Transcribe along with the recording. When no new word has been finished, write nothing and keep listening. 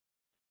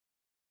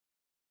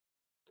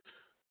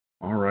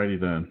Alrighty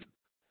then.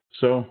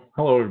 So,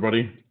 hello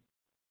everybody.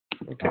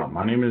 Okay.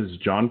 My name is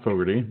John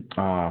Fogarty.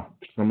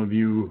 Some of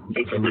you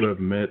who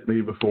have met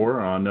me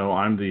before know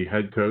I'm the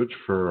head coach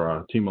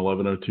for Team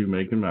 1102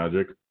 Making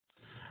Magic.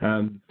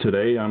 And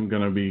today I'm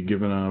going to be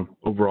giving an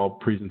overall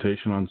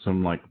presentation on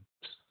some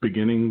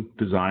beginning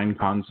design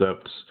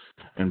concepts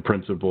and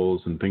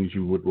principles and things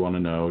you would want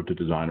to know to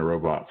design a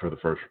robot for the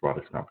first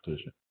robotics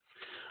competition.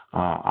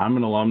 I'm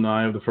an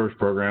alumni of the FIRST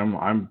program.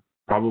 I'm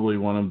probably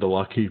one of the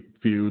lucky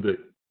few that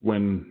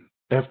when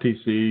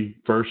FTC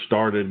first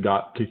started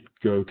got to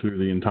go through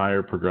the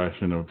entire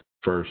progression of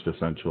FIRST,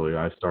 essentially.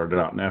 I started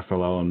out in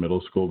FLL in middle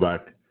school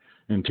back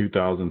in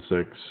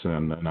 2006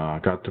 and then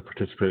got to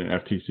participate in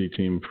FTC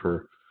team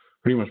for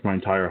pretty much my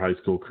entire high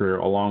school career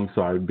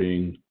alongside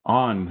being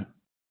on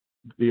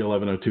the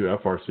 1102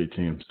 FRC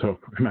team. So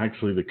I'm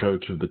actually the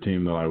coach of the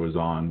team that I was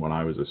on when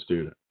I was a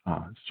student.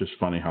 It's just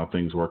funny how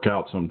things work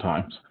out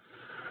sometimes.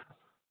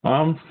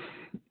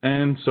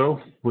 And so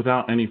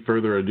without any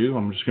further ado,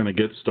 I'm just going to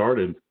get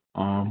started.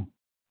 And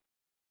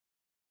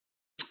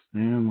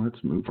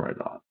let's move right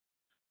on.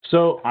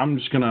 So I'm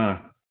just going to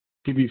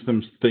give you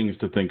some things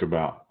to think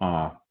about.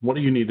 What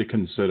do you need to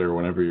consider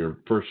whenever you're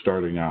first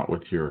starting out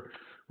with your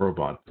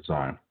robot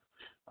design?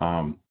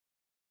 The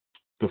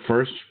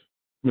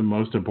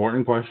most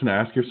important question to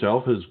ask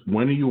yourself is,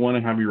 when do you want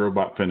to have your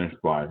robot finished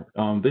by?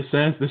 This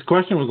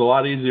question was a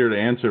lot easier to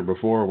answer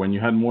before when you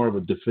had more of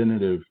a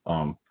definitive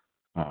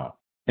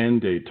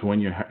end date to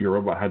when your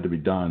robot had to be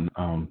done.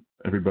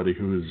 Everybody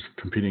who was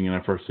competing in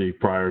FRC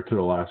prior to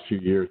the last few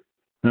years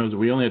knows that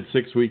we only had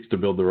 6 weeks to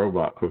build the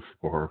robot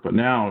before, but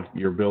now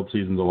your build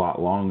season's a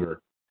lot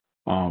longer.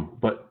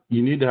 But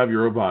you need to have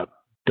your robot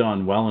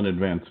done well in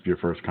advance of your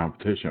first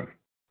competition.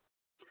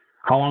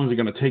 How long is it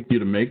going to take you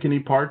to make any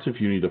parts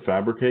if you need to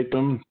fabricate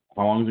them?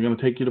 How long is it going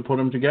to take you to put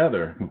them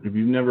together? If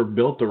you've never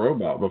built a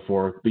robot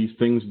before, these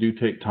things do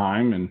take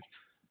time, and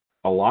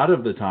a lot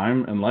of the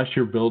time, unless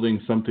you're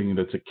building something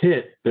that's a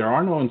kit, there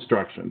are no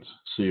instructions.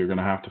 So you're going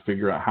to have to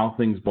figure out how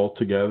things bolt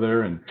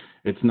together, and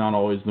it's not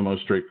always the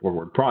most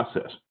straightforward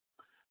process.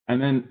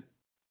 And then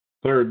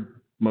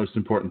third most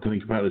important to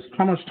think about is,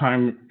 how much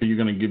time are you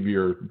going to give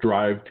your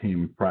drive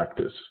team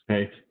practice?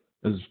 Okay,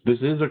 this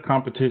is a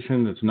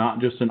competition that's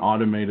not just an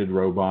automated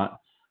robot.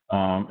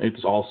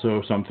 It's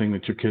also something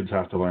that your kids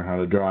have to learn how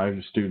to drive,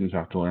 your students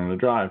have to learn how to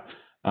drive.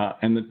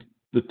 And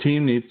the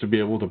team needs to be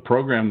able to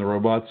program the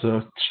robots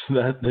so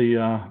that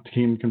the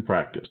team can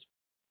practice.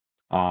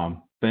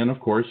 Then, of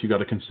course, you got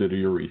to consider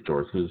your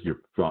resources,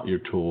 your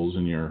tools,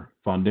 and your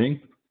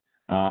funding.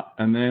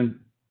 And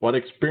then, what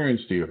experience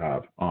do you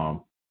have?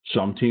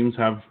 Some teams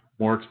have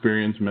more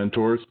experienced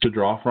mentors to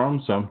draw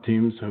from. Some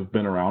teams have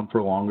been around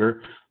for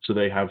longer, so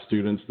they have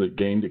students that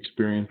gained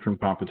experience from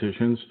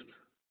competitions.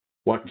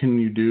 What can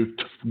you do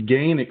to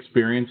gain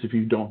experience if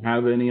you don't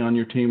have any on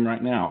your team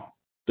right now?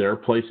 There are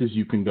places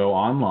you can go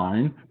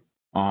online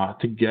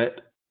to get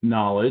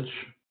knowledge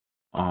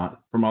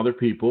from other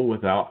people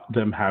without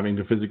them having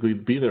to physically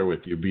be there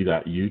with you, be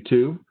that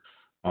YouTube.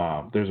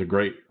 There's a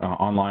great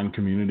online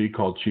community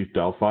called Chief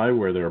Delphi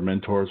where there are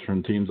mentors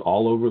from teams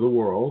all over the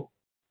world.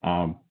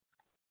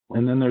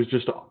 And then there's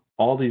just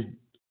all these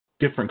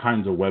different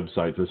kinds of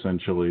websites,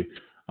 essentially,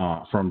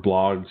 from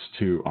blogs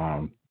to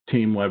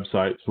team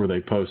websites where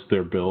they post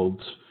their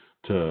builds,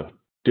 to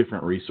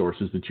different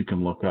resources that you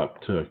can look up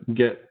to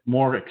get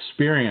more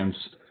experience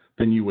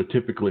than you would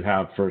typically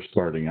have first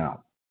starting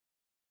out.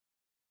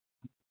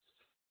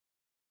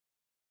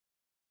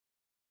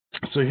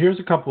 So here's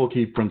a couple of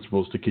key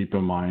principles to keep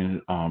in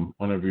mind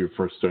whenever you're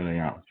first starting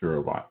out with your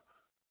robot.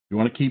 You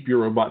want to keep your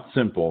robot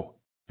simple,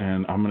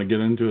 and I'm going to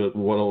get into it a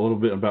little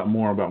bit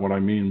more about what I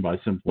mean by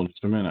simple in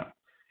just a minute.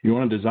 You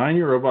want to design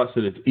your robot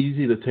so that it's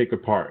easy to take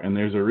apart, and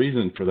there's a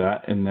reason for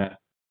that, in that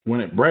when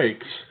it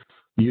breaks,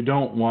 you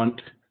don't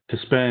want to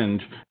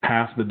spend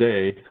half the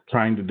day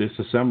trying to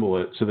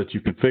disassemble it so that you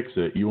can fix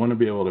it. You want to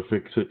be able to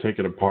fix it, take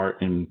it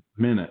apart in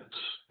minutes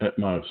at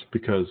most,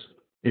 because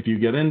if you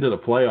get into the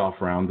playoff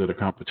round at a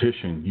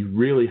competition, you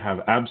really have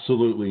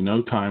absolutely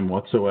no time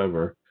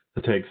whatsoever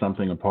to take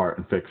something apart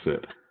and fix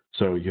it.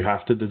 So you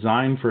have to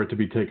design for it to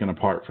be taken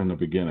apart from the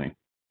beginning.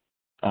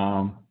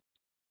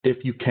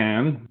 If you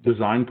can,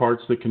 design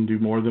parts that can do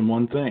more than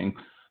one thing.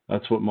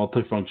 That's what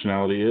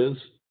multifunctionality is.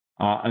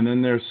 And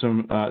then there's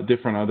some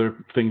different other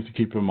things to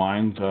keep in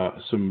mind,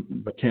 some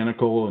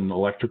mechanical and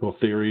electrical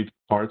theory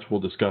parts. We'll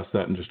discuss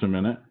that in just a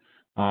minute.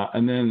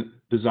 And then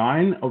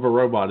design of a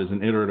robot is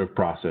an iterative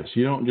process.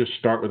 You don't just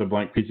start with a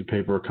blank piece of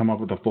paper, come up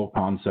with a full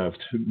concept,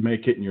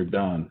 make it, and you're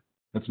done.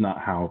 That's not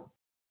how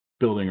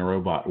building a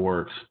robot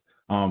works.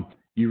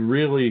 You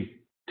really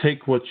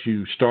take what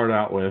you start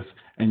out with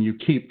and you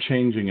keep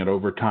changing it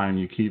over time.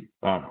 You keep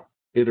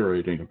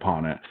iterating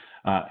upon it,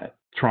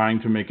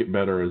 trying to make it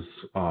better as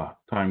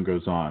time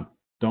goes on.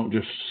 Don't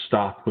just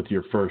stop with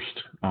your first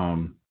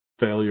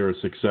failure or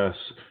success.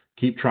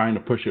 Keep trying to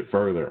push it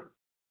further.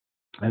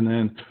 And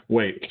then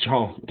weight.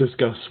 I'll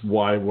discuss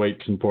why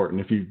weight's important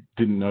if you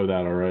didn't know that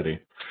already.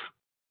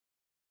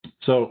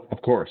 So,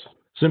 of course,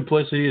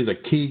 Simplicity is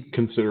a key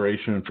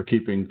consideration for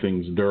keeping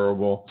things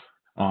durable.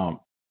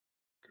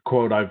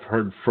 Quote I've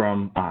heard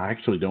from, I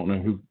actually don't know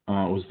who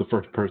was the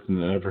first person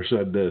that ever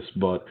said this,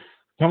 but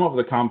come up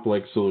with a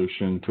complex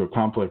solution to a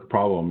complex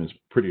problem is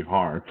pretty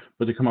hard,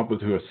 but to come up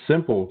with a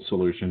simple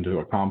solution to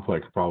a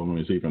complex problem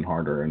is even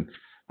harder.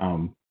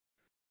 And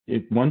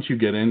once you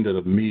get into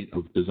the meat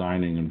of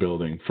designing and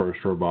building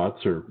FIRST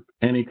robots or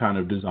any kind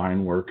of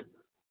design work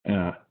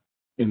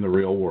in the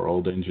real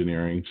world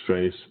engineering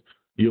space,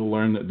 you'll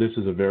learn that this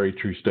is a very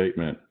true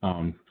statement.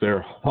 There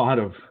are a lot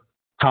of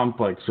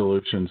complex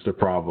solutions to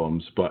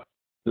problems, but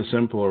the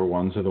simpler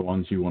ones are the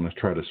ones you want to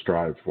try to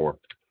strive for.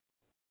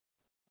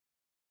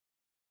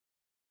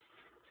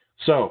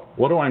 So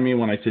what do I mean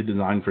when I say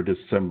design for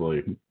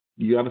disassembly?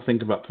 You got to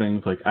think about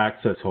things like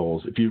access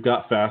holes. If you've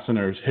got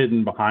fasteners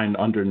hidden behind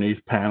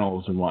underneath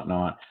panels and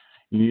whatnot,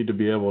 you need to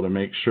be able to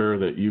make sure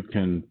that you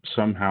can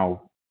somehow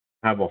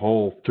have a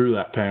hole through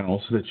that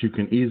panel so that you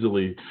can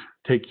easily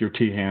take your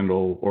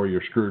T-handle or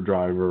your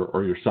screwdriver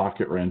or your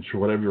socket wrench or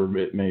whatever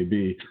it may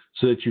be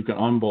so that you can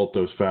unbolt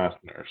those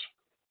fasteners.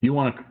 You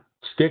want to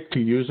stick to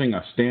using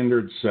a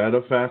standard set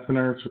of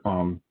fasteners.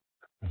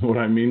 What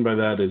I mean by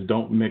that is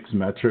don't mix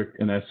metric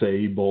and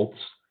SAE bolts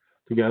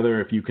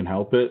together if you can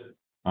help it.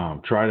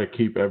 Try to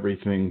keep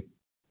everything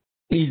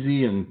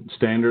easy and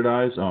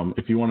standardized.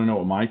 If you want to know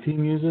what my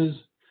team uses,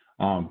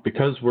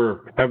 because we're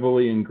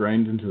heavily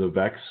ingrained into the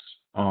VEX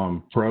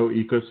Pro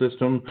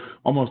ecosystem,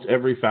 almost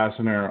every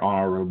fastener on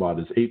our robot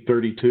is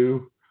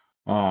 832,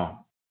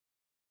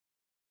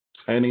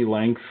 any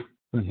length,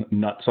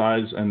 nut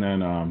size, and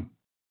then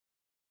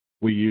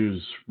we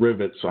use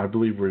rivets. I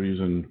believe we're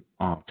using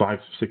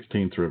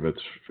 5/16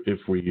 rivets if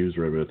we use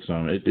rivets.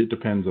 It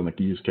depends on the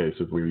use case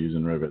if we're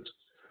using rivets.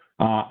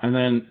 And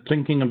then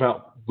thinking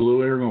about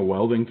gluing or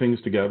welding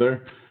things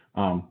together,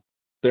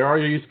 there are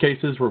use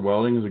cases where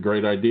welding is a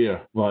great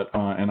idea, but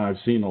and I've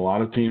seen a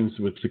lot of teams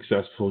with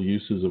successful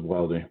uses of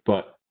welding,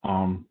 but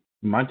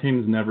my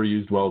team's never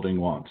used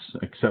welding once,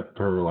 except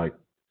for like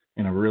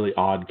in a really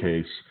odd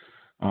case.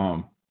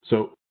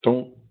 So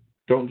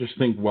don't just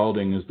think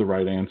welding is the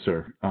right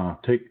answer.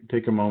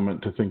 Take a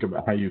moment to think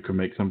about how you can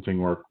make something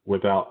work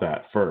without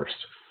that first.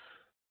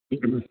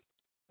 And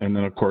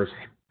then, of course,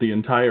 the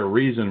entire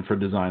reason for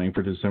designing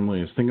for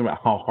disassembly is think about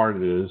how hard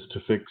it is to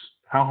fix.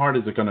 How hard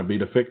is it going to be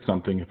to fix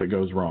something if it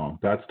goes wrong?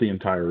 That's the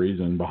entire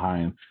reason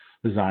behind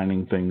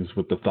designing things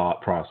with the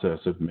thought process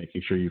of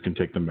making sure you can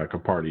take them back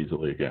apart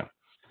easily again.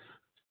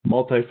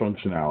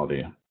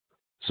 Multifunctionality.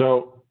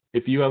 So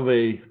if you have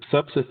a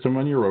subsystem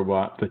on your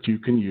robot that you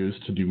can use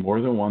to do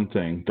more than one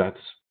thing, that's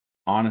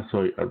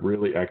honestly a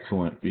really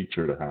excellent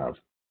feature to have.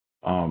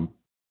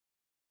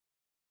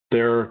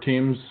 There are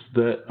teams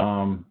that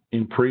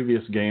in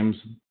previous games,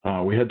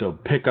 we had to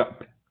pick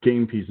up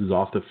game pieces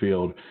off the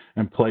field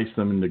and place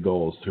them into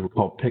goals. They were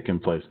called pick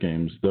and place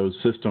games. Those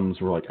systems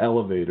were like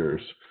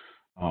elevators,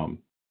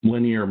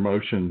 linear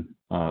motion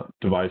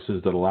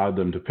devices that allowed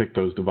them to pick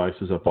those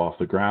devices up off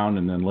the ground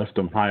and then lift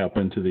them high up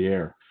into the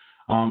air.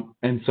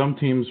 And some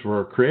teams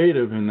were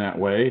creative in that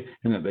way,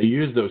 in that they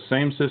used those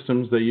same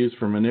systems they used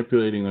for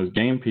manipulating those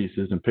game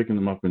pieces and picking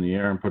them up in the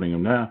air and putting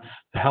them down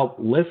to help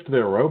lift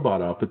their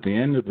robot up at the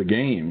end of the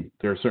game.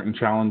 There are certain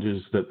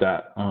challenges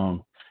that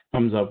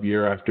comes up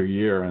year after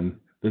year, and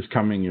this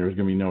coming year is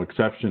going to be no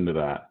exception to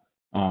that.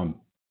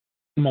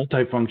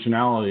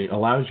 Multifunctionality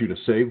allows you to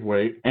save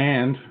weight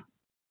and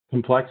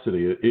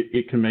complexity.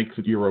 It can make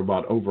your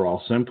robot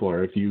overall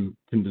simpler if you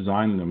can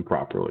design them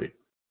properly.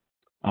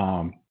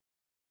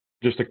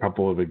 Just a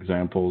couple of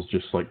examples,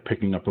 just like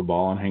picking up a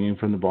ball and hanging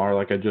from the bar,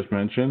 like I just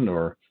mentioned,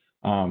 or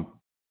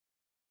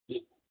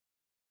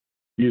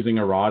using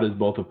a rod as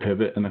both a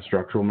pivot and a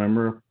structural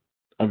member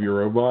of your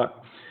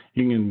robot.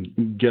 You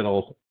can get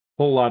a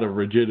whole lot of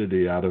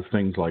rigidity out of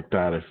things like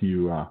that if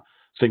you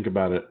think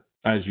about it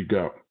as you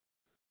go.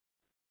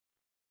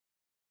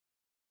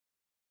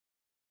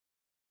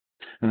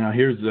 And now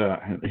here's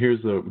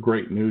the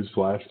great news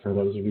flash for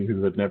those of you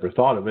who had never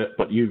thought of it,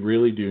 but you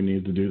really do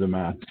need to do the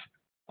math.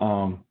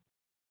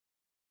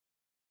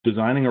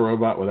 Designing a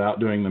robot without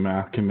doing the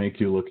math can make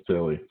you look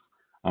silly.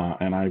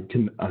 And I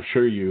can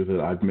assure you that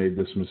I've made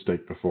this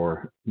mistake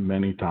before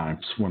many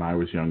times when I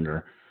was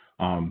younger.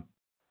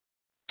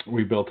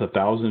 We built a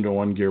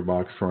 1,000-to-1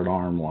 gearbox for an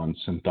arm once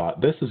and thought,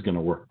 this is going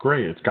to work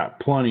great. It's got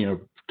plenty of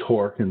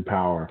torque and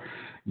power.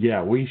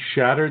 Yeah, we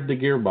shattered the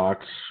gearbox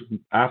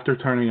after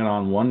turning it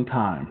on one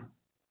time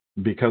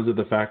because of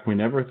the fact we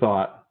never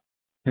thought,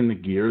 can the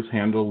gears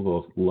handle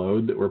the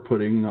load that we're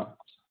putting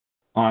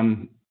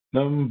on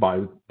them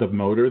by the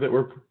motor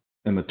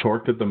and the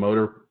torque that the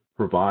motor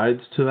provides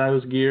to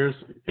those gears?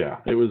 Yeah,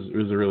 it was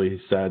a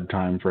really sad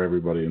time for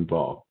everybody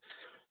involved.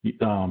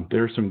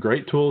 There are some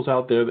great tools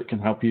out there that can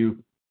help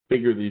you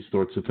figure these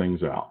sorts of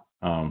things out.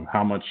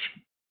 How much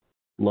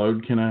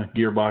load can a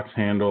gearbox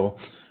handle?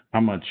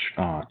 How much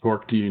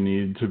torque do you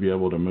need to be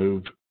able to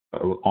move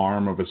an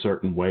arm of a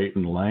certain weight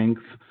and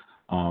length?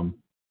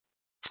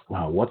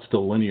 What's the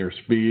linear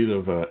speed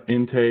of an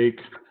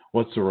intake?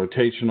 What's the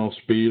rotational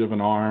speed of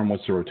an arm?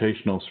 What's the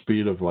rotational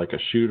speed of like a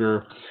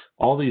shooter?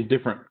 all these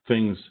different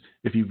things.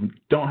 If you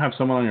don't have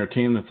someone on your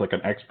team that's like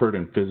an expert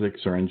in physics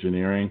or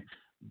engineering,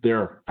 there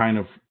are kind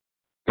of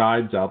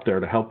guides out there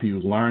to help you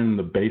learn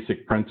the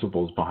basic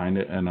principles behind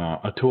it. And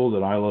a tool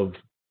that I love,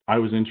 I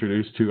was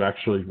introduced to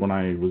actually when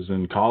I was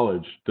in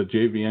college, the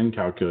JVN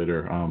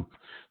calculator.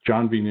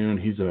 John V. Noon,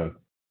 he's a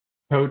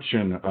coach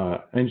and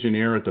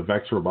engineer at the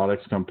Vex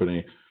Robotics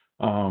Company.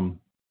 That's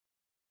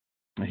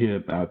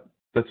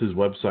his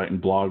website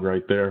and blog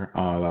right there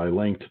that I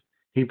linked.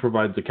 He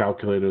provides a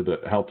calculator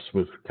that helps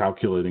with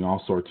calculating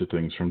all sorts of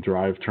things, from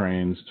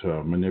drivetrains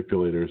to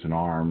manipulators and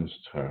arms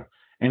to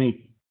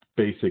any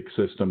basic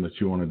system that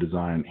you want to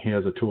design. He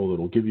has a tool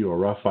that will give you a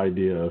rough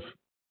idea of,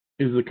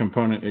 is the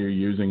component that you're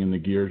using and the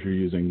gears you're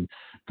using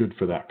good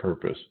for that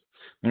purpose.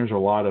 There's a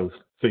lot of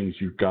things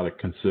you've got to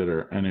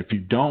consider. And if you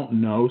don't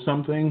know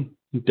something,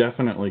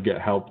 definitely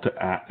get help to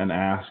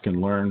ask and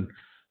learn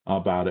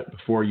about it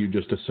before you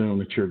just assume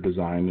that your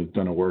design is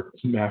going to work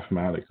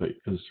mathematically.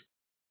 Because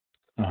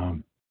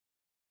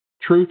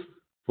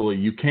truthfully,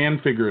 you can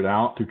figure it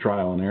out through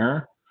trial and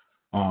error,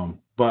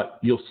 but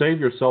you'll save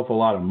yourself a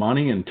lot of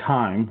money and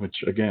time, which,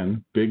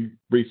 again, big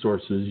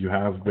resources you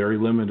have very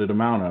limited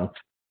amount of.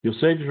 You'll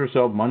save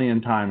yourself money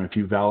and time if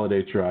you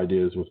validate your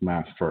ideas with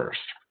math first.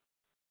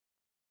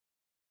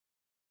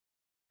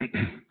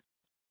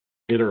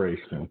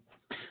 Iteration.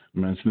 I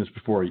mentioned this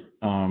before. You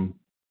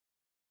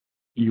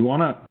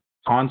want to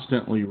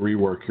constantly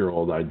rework your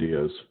old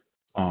ideas.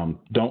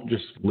 Don't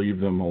just leave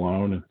them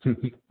alone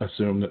and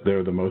assume that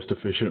they're the most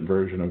efficient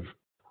version of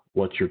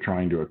what you're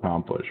trying to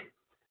accomplish.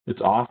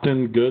 It's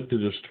often good to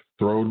just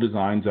throw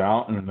designs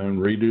out and then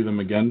redo them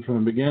again from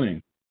the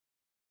beginning.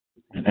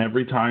 And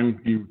every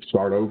time you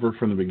start over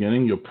from the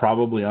beginning, you'll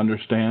probably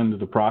understand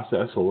the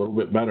process a little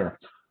bit better.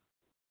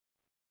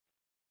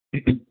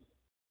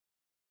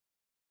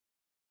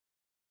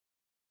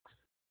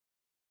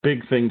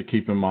 Big thing to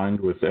keep in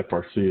mind with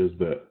FRC is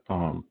that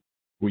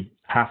we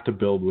have to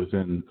build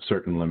within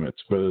certain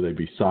limits, whether they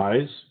be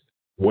size,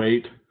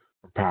 weight,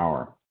 or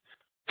power.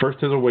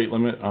 First is a weight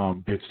limit.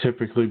 It's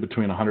typically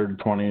between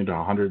 120 to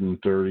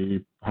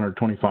 130,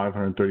 125,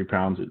 130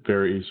 pounds. It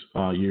varies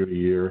year to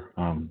year.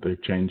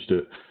 They've changed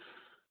it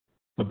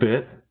a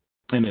bit,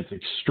 and it's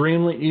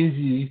extremely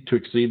easy to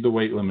exceed the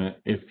weight limit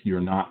if you're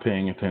not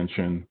paying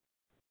attention,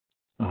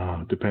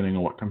 depending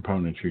on what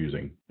components you're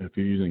using. If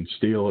you're using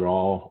steel at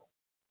all,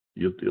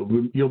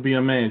 you'll be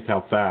amazed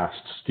how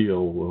fast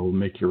steel will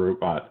make your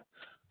robot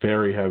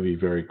very heavy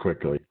very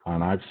quickly.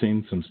 And I've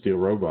seen some steel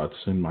robots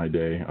in my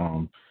day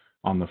on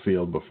the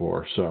field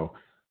before. So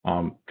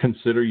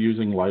consider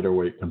using lighter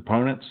weight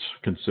components,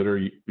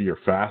 consider your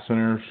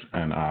fasteners,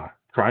 and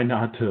try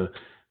not to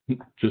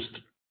just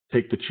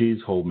take the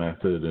cheese hole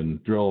method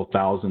and drill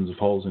thousands of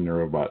holes in your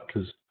robot,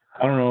 because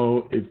I don't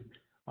know if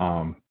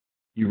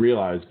you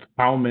realize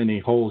how many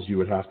holes you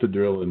would have to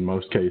drill in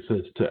most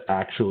cases to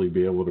actually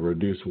be able to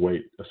reduce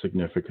weight a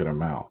significant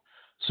amount.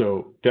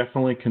 So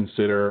definitely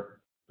consider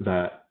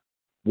that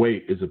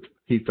weight is a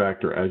key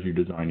factor as you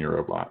design your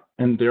robot.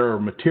 And there are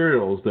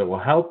materials that will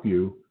help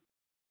you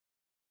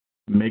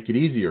make it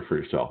easier for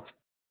yourself.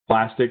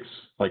 Plastics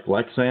like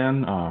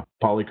Lexan,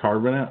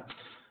 polycarbonate,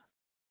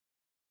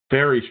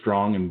 very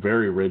strong and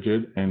very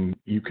rigid, and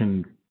you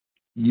can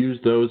use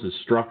those as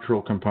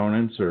structural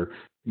components, or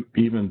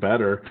even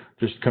better,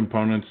 just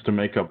components to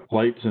make up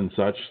plates and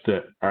such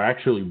that are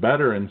actually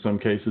better in some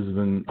cases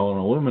than an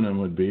aluminum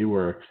would be,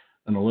 where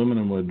an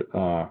aluminum would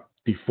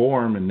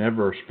deform and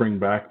never spring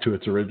back to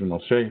its original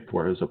shape,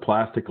 whereas a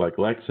plastic like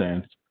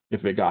Lexan,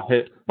 if it got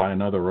hit by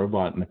another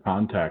robot in a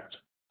contact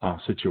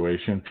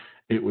situation,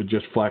 it would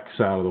just flex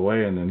out of the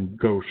way and then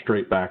go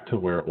straight back to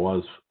where it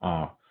was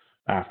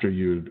after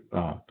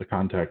the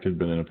contact had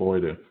been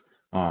avoided.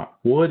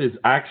 Wood is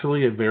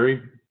actually a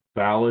very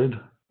valid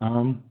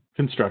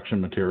construction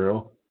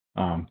material.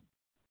 As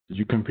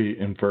you compete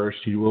in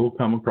FRC, you will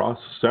come across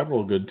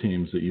several good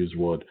teams that use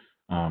wood.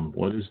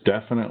 Wood is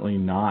definitely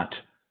not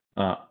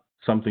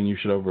something you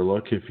should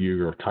overlook if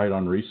you're tight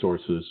on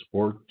resources,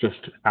 or just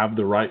have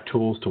the right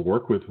tools to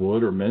work with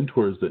wood, or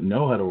mentors that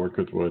know how to work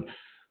with wood.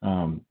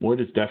 Wood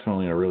is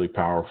definitely a really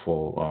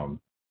powerful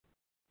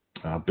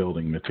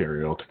building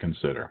material to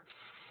consider.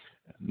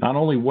 Not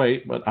only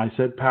weight, but I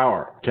said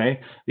power, okay?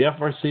 The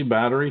FRC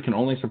battery can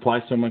only supply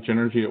so much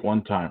energy at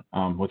one time.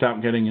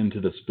 Without getting into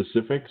the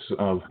specifics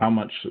of how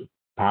much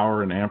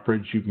power and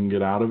amperage you can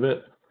get out of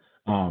it,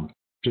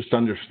 just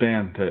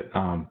understand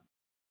that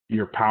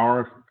your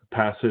power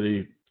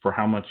capacity for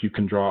how much you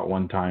can draw at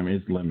one time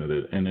is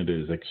limited, and it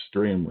is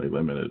extremely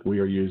limited. We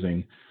are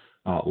using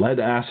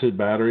lead-acid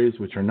batteries,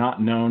 which are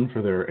not known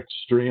for their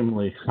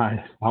extremely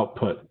high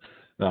output.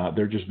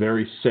 They're just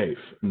very safe,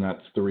 and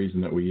that's the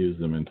reason that we use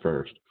them in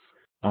FRC.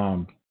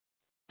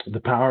 The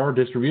power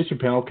distribution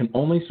panel can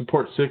only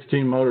support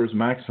 16 motors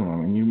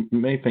maximum, and you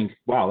may think,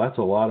 wow, that's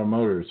a lot of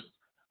motors.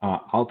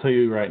 I'll tell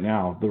you right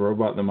now, the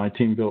robot that my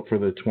team built for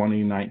the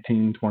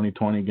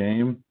 2019-2020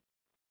 game,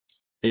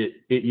 it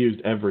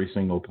used every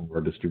single power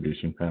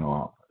distribution panel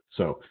output.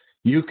 So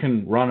you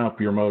can run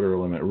up your motor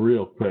limit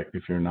real quick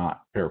if you're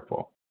not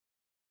careful.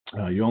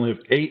 You only have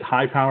 8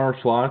 high power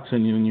slots,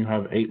 and then you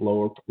have 8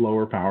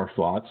 lower power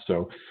slots.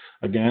 So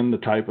again, the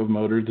type of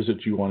motors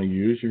that you want to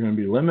use, you're going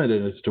to be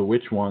limited as to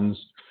which ones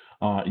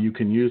you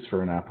can use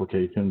for an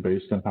application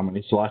based on how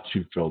many slots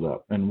you've filled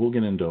up. And we'll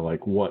get into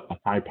like what a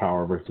high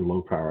power versus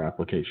low power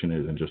application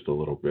is in just a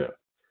little bit.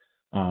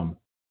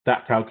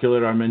 That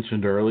calculator I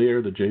mentioned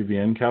earlier, the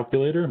JVN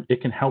calculator,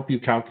 it can help you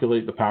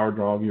calculate the power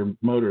draw of your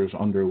motors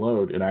under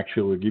load. It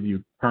actually will give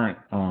you current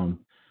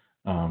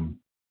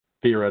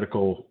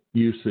theoretical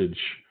usage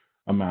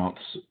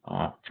amounts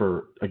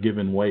for a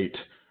given weight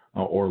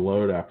or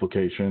load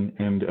application,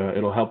 and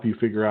it'll help you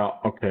figure out,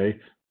 okay,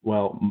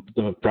 well,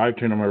 the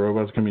drivetrain on my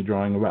robot's going to be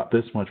drawing about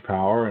this much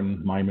power,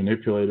 and my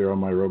manipulator on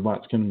my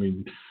robot's going to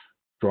be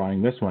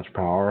drawing this much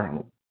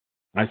power.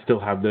 I still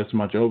have this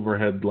much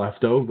overhead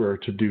left over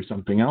to do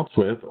something else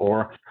with,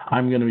 or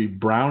I'm going to be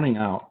browning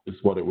out, is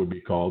what it would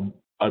be called,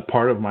 a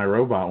part of my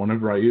robot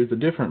whenever I use a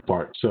different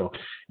part. So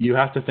you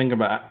have to think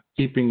about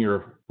keeping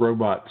your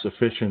robot's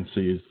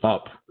efficiencies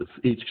up with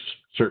each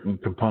certain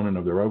component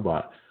of the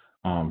robot,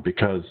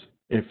 because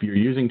if you're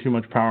using too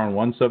much power in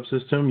one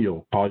subsystem,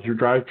 you'll cause your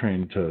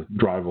drivetrain to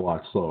drive a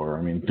lot slower.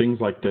 I mean, things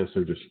like this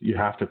are just, you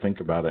have to think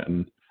about it,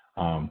 and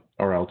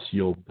or else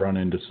you'll run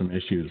into some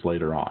issues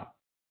later on.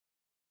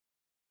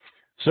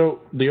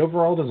 So the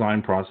overall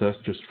design process,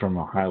 just from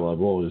a high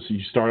level, is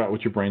you start out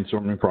with your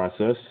brainstorming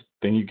process,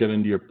 then you get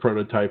into your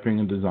prototyping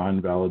and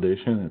design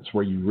validation. It's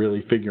where you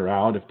really figure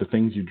out if the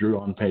things you drew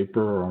on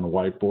paper or on a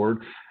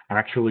whiteboard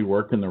actually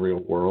work in the real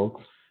world.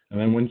 And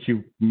then once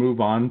you move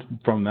on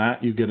from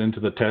that, you get into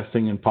the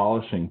testing and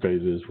polishing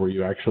phases, where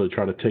you actually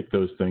try to take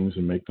those things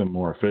and make them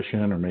more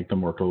efficient or make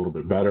them work a little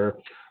bit better.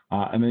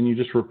 And then you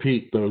just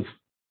repeat those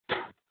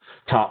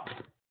top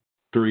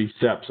 3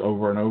 steps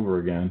over and over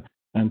again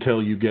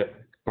until you get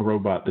a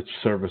robot that's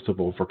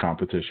serviceable for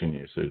competition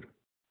usage.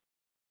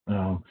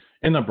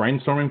 In the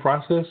brainstorming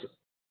process,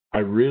 I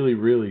really,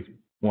 really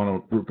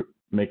want to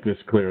make this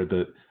clear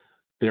that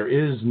there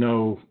is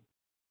no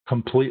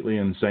completely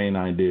insane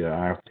idea,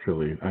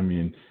 actually. I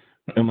mean,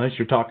 unless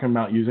you're talking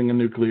about using a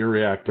nuclear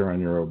reactor on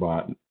your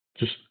robot,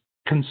 just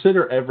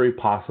consider every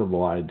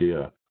possible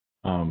idea,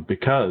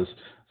 because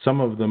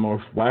some of the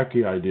most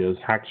wacky ideas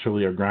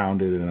actually are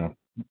grounded in a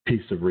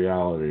piece of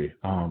reality.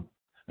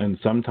 And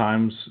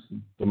sometimes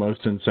the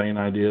most insane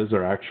ideas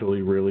are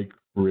actually really,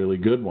 really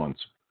good ones.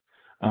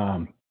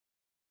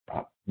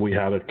 We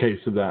had a case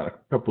of that a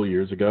couple of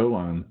years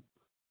ago.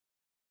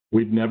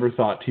 We'd never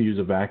thought to use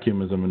a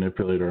vacuum as a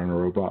manipulator on a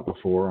robot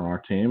before on our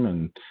team,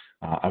 and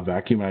a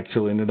vacuum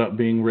actually ended up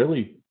being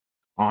really,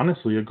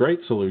 honestly, a great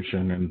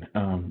solution.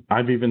 And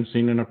I've even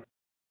seen in a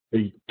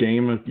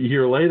game a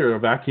year later, a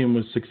vacuum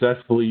was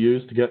successfully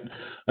used to get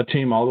a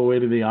team all the way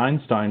to the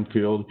Einstein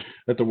field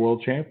at the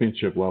world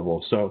championship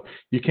level. So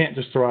you can't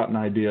just throw out an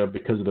idea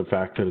because of the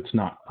fact that it's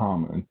not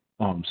common.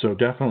 So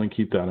definitely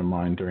keep that in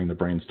mind during the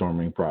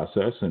brainstorming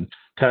process, and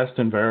test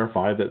and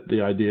verify that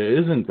the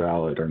idea isn't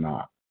valid or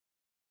not.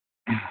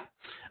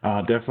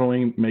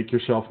 Definitely make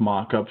yourself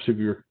mock-ups of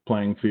your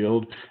playing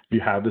field. If you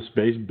have the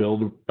space,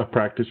 build a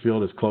practice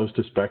field as close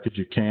to spec as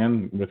you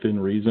can within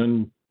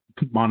reason,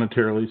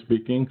 monetarily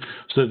speaking,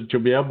 so that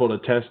you'll be able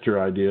to test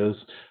your ideas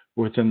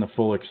within the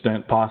full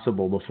extent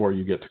possible before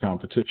you get to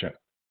competition.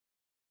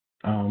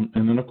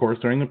 And then, of course,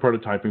 during the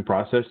prototyping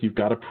process, you've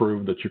got to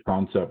prove that your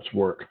concepts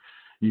work.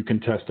 You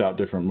can test out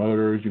different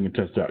motors. You can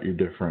test out your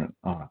different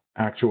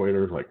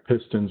actuators like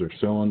pistons or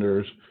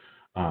cylinders,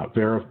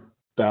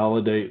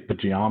 validate the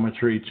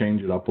geometry,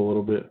 change it up a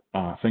little bit,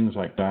 things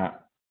like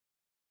that.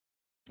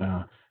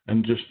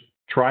 And just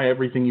try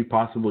everything you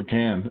possibly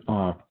can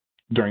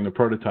during the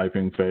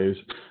prototyping phase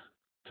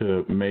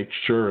to make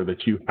sure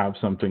that you have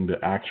something that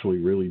actually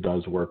really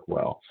does work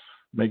well.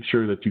 Make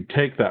sure that you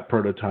take that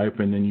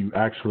prototype and then you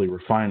actually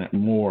refine it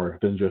more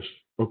than just,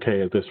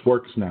 okay, this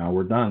works now,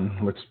 we're done,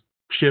 let's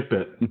ship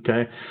it,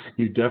 okay?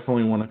 You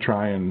definitely want to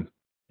try and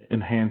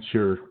enhance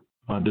your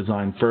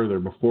design further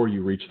before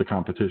you reach the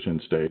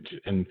competition stage.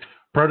 And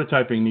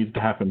prototyping needs to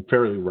happen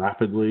fairly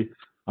rapidly.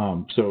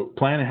 So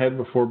plan ahead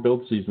before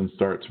build season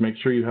starts. Make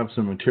sure you have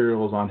some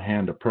materials on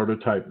hand to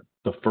prototype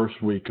the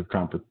first week of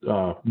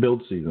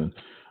build season.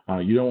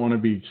 You don't want to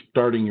be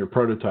starting your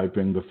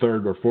prototyping the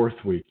 3rd or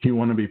 4th week. You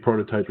want to be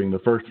prototyping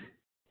the first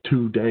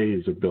 2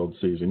 days of build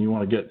season. You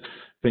want to get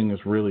things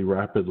really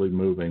rapidly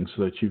moving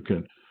so that you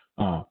can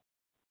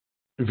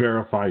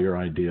verify your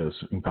ideas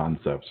and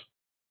concepts.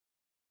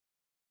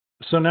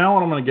 So now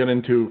what I'm going to get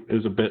into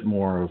is a bit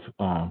more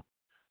of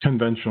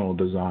conventional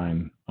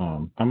design.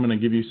 I'm going to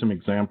give you some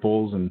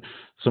examples and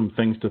some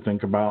things to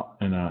think about.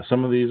 And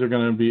some of these are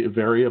going to be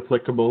very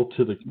applicable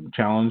to the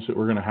challenge that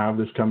we're going to have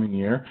this coming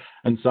year.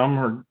 And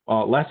some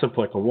are less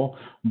applicable,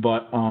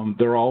 but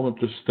they're all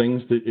just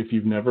things that if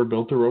you've never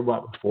built a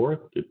robot before,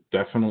 it's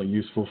definitely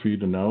useful for you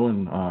to know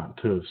and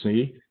to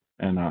see.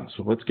 And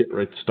so let's get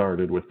right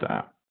started with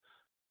that.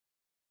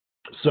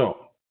 So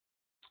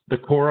the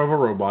core of a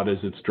robot is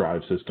its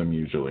drive system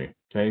usually.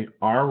 Okay,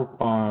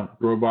 our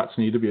robots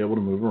need to be able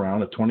to move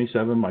around a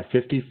 27 by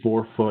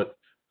 54 foot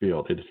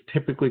field. It is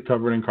typically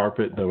covered in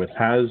carpet, though it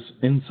has,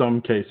 in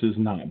some cases,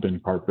 not been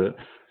carpet.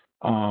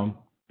 And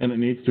it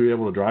needs to be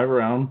able to drive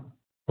around,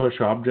 push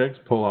objects,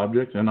 pull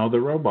objects, and other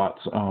robots.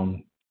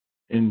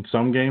 In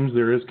some games,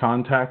 there is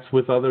contact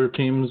with other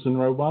teams and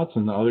robots,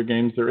 and the other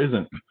games there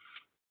isn't.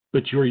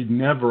 But you're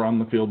never on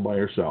the field by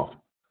yourself.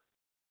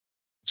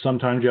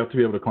 Sometimes you have to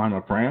be able to climb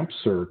up ramps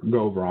or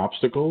go over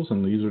obstacles,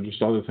 and these are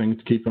just other things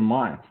to keep in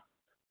mind.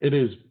 It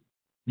is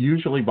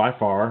usually by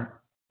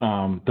far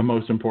the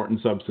most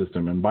important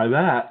subsystem. And by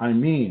that, I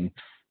mean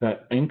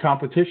that in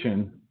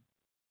competition,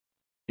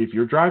 if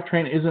your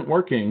drivetrain isn't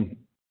working,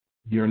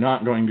 you're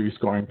not going to be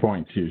scoring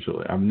points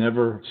usually. I've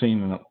never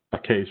seen a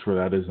case where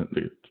that isn't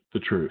the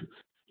truth.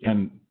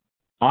 And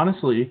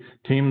honestly,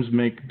 teams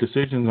make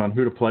decisions on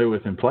who to play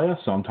with in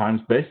playoffs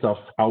sometimes based off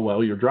how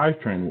well your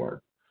drivetrain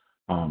works.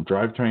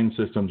 Drivetrain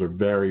systems are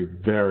very,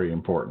 very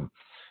important.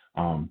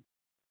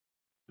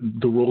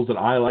 The rules that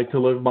I like to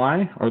live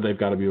by are they've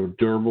got to be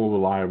durable,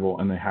 reliable,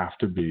 and they have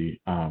to be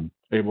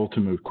able to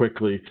move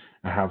quickly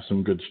and have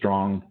some good,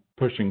 strong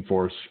pushing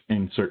force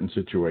in certain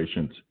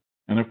situations.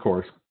 And of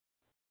course,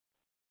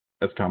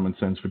 as common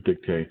sense would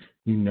dictate,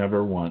 you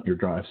never want your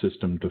drive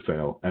system to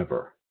fail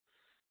ever,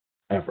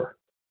 ever.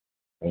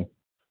 Okay?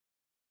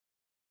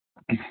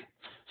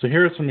 So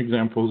here are some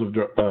examples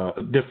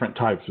of different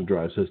types of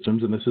drive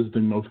systems, and this is the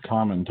most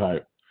common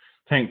type,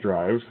 tank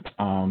drive.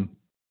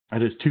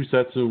 It has two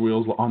sets of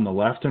wheels on the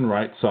left and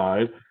right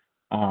side,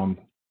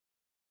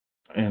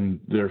 and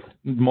there's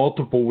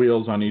multiple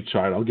wheels on each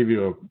side. I'll give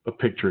you a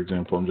picture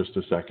example in just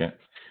a second.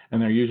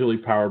 And they're usually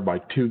powered by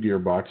two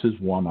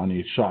gearboxes, one on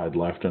each side,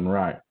 left and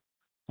right.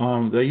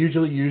 They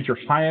usually use your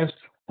highest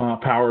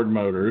powered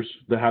motors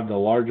that have the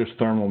largest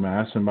thermal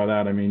mass, and by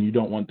that I mean you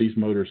don't want these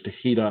motors to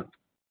heat up.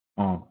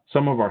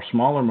 Some of our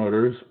smaller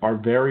motors are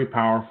very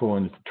powerful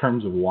in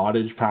terms of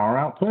wattage power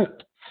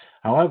output.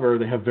 However,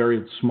 they have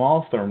very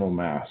small thermal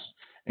mass.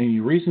 And the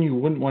reason you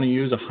wouldn't want to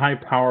use a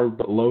high-powered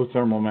but low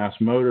thermal mass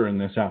motor in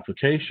this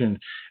application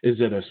is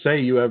that if, say,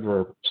 you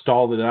ever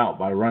stalled it out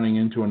by running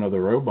into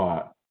another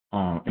robot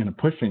in a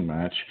pushing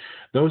match,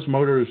 those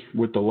motors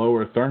with the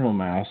lower thermal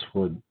mass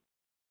would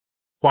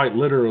quite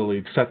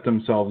literally set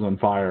themselves on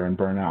fire and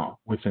burn out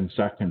within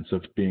seconds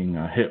of being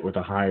hit with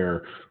a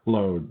higher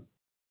load.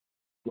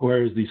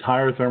 Whereas these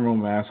higher thermal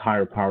mass,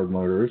 higher powered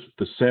motors,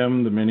 the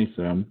Sim, the Mini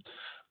Sim,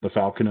 the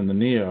Falcon, and the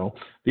Neo,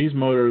 these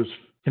motors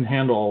can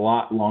handle a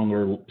lot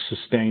longer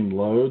sustained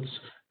loads,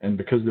 and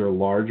because they're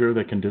larger,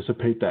 they can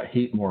dissipate that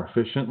heat more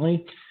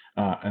efficiently.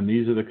 And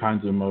these are the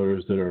kinds of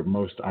motors that are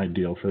most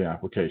ideal for the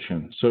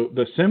application. So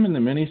the Sim and the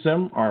Mini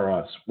Sim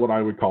are what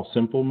I would call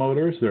simple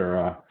motors.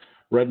 They're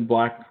red and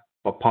black,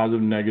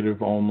 positive,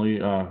 negative only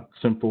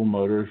simple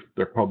motors.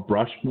 They're called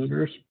brush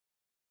motors.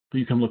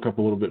 You can look up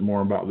a little bit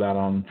more about that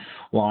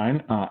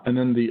online. And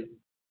then the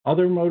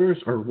other motors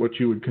are what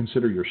you would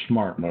consider your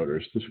smart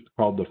motors. This is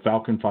called the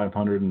Falcon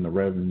 500 and the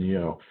Rev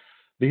Neo.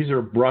 These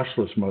are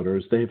brushless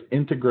motors. They have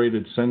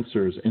integrated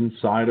sensors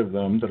inside of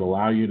them that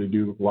allow you to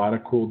do a lot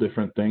of cool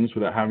different things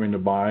without having to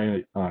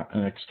buy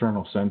an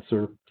external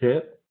sensor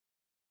kit.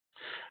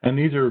 And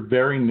these are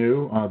very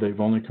new. They've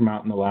only come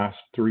out in the last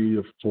 3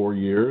 to 4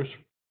 years.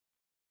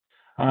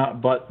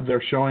 But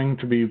they're showing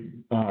to be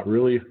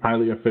really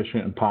highly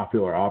efficient and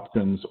popular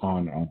options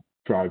on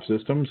drive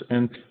systems.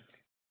 And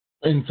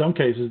in some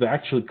cases, they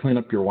actually clean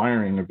up your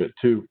wiring a bit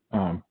too,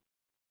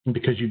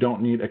 because you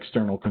don't need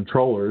external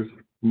controllers,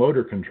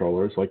 motor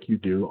controllers, like you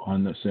do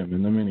on the Sim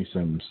and the Mini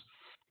Sims.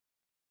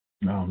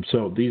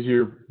 So these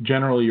are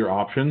generally your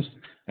options.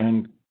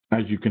 And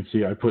as you can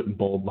see, I put in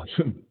bold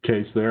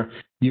case there.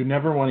 You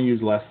never want to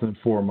use less than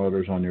 4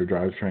 motors on your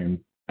drivetrain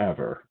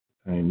ever.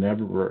 I mean,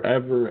 never,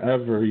 ever,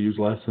 ever use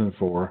less than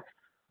 4.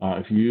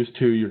 If you use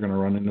 2, you're going to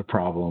run into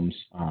problems.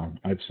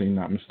 I've seen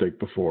that mistake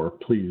before.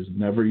 Please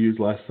never use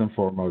less than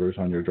 4 motors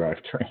on your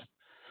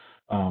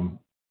drivetrain.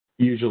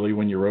 Usually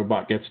when your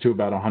robot gets to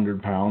about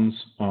 100 pounds,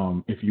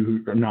 if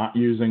you are not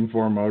using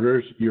 4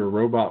 motors, your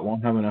robot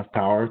won't have enough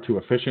power to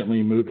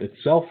efficiently move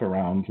itself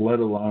around, let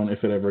alone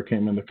if it ever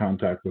came into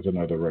contact with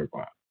another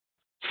robot.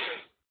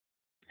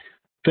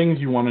 Things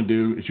you want to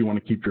do is you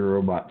want to keep your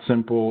robot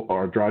simple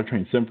or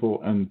drivetrain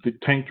simple, and the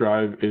tank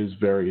drive is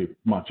very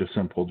much a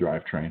simple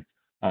drivetrain.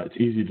 It's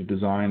easy to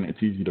design,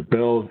 it's easy to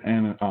build,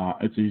 and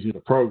it's easy to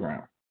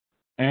program.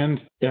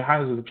 And it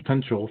has the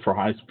potential for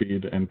high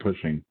speed and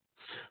pushing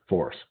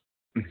force.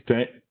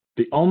 Okay?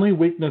 The only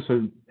weakness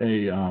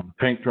a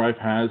tank drive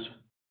has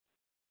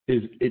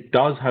is it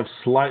does have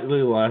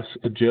slightly less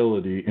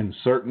agility in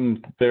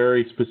certain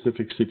very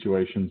specific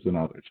situations than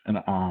others. And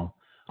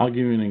I'll give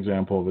you an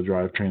example of a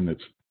drivetrain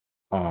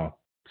that's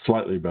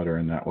slightly better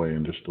in that way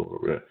in just a little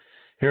bit.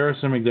 Here are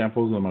some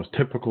examples of the most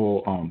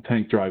typical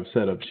tank drive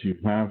setups you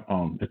have.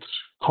 It's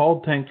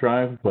called tank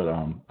drive, but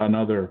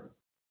another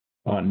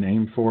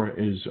name for it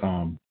is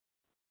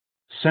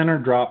center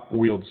drop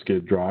wheeled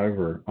skid drive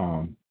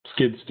or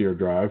skid steer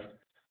drive.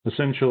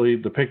 Essentially,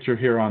 the picture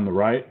here on the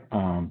right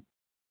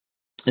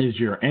is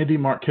your Andy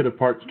Mark kit of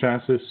parts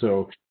chassis.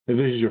 So if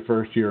this is your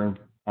first year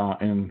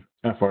in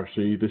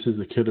FRC, this is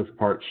the kit of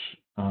parts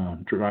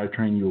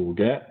drivetrain you will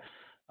get.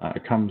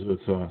 It comes with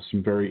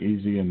some very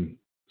easy and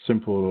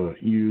simple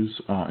to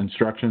use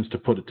instructions to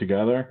put it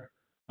together.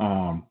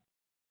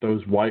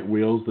 Those white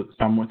wheels that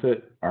come with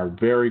it are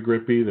very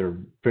grippy. They're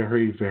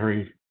very,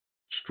 very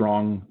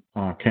strong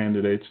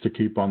candidates to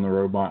keep on the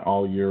robot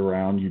all year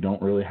round. You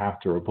don't really have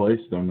to replace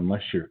them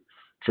unless you're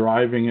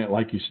driving it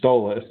like you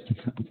stole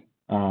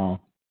it.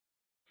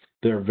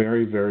 They're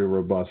very, very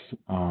robust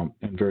and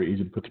very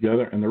easy to put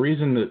together. And the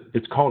reason that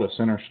it's called a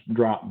center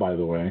drop, by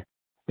the way,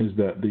 is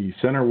that the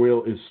center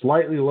wheel is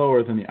slightly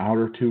lower than the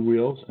outer two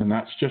wheels, and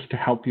that's just to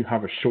help you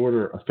have a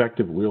shorter,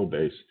 effective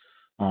wheelbase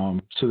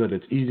so that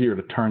it's easier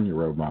to turn your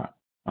robot.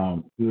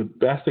 The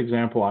best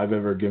example I've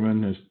ever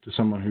given is to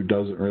someone who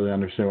doesn't really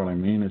understand what I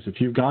mean is if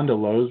you've gone to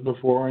Lowe's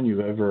before and you've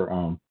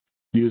ever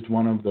used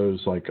one of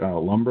those like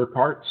lumber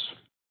carts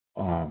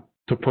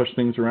to push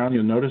things around,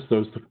 you'll notice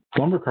those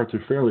lumber carts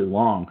are fairly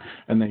long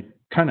and they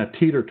kind of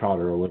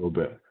teeter-totter a little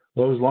bit.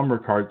 Those lumber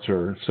carts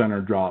are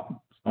center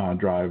drop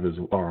drive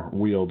are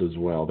wheeled as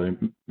well.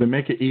 They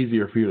make it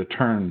easier for you to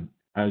turn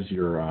as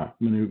you're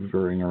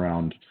maneuvering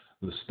around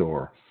the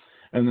store.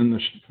 And then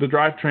the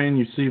drivetrain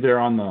you see there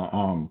on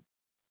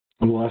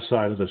the left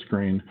side of the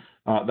screen,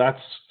 that's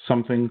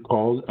something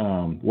called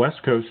West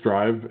Coast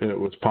Drive. It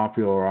was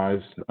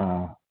popularized.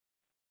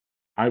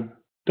 I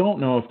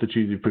don't know if the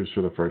Cheesy Poofs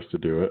were the first to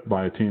do it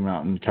by a team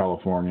out in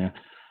California,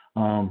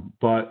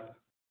 but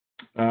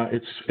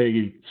it's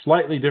a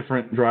slightly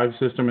different drive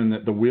system in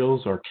that the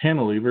wheels are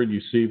cantilevered.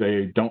 You see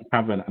they don't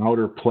have an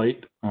outer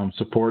plate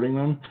supporting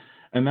them.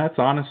 And that's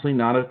honestly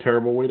not a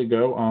terrible way to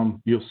go.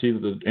 You'll see that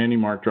the Andy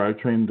Mark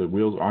drivetrain, the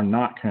wheels are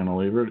not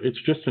cantilevered.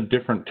 It's just a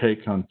different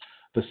take on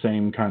the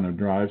same kind of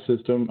drive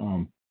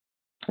system.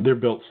 They're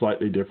built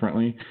slightly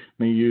differently.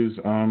 They use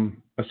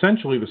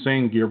essentially the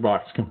same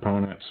gearbox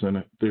components,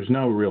 and there's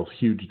no real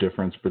huge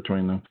difference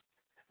between them.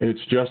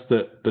 It's just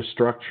that the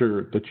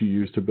structure that you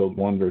use to build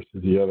one versus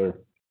the other.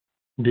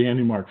 The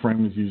Andy Mark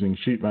frame is using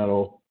sheet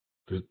metal.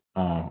 The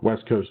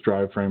West Coast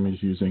drive frame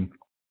is using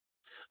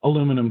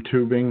aluminum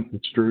tubing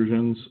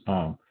extrusions.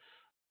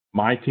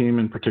 My team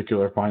in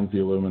particular finds the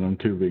aluminum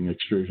tubing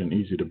extrusion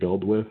easy to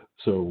build with.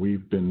 So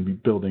we've been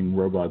building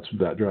robots with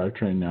that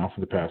drivetrain now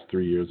for the past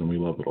 3 years, and we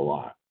love it a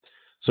lot.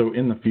 So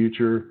in the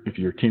future, if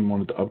your team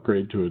wanted to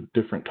upgrade to a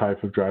different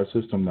type of drive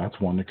system,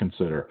 that's one to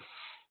consider.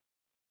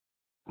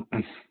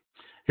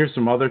 Here's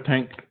some other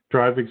tank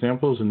drive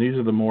examples, and these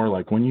are the more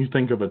like when you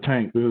think of a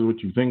tank, this is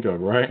what you think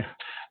of, right?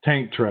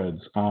 Tank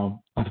treads.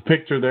 The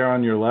picture there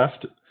on your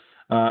left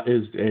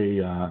is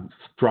a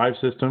drive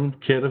system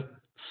kit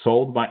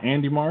sold by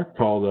Andy Mark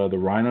called the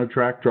Rhino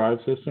Track drive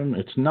system.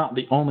 It's not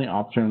the only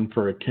option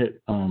for a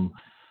kit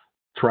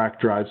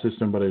track drive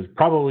system, but it's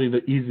probably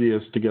the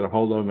easiest to get a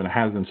hold of, and it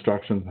has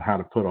instructions on how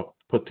to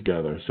put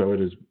together. So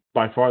it is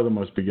by far the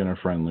most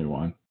beginner-friendly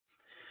one.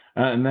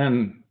 And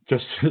then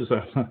just as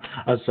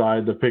a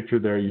aside, the picture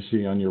there you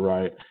see on your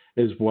right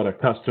is what a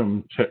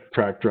custom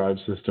track drive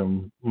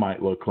system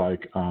might look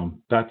like.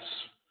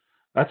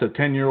 That's a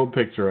 10-year-old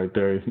picture right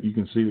there. You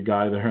can see the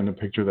guy there in the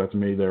picture. That's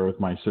me there with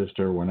my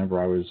sister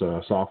whenever I was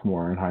a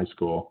sophomore in high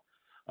school.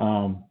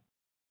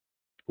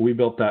 We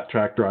built that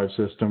track drive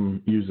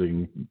system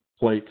using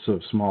plates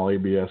of small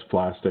ABS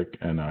plastic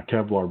and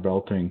Kevlar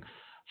belting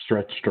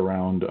stretched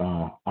around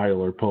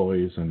idler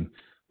pulleys. And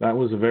that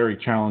was a very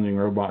challenging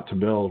robot to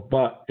build,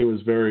 but it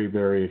was very,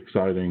 very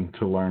exciting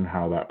to learn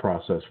how that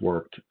process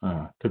worked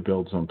to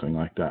build something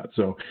like that.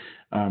 So,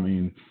 I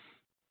mean,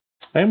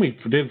 and we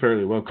did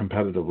fairly well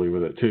competitively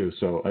with it too.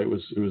 So it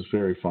was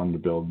very fun to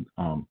build.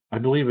 I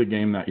believe the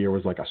game that year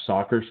was like a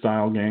soccer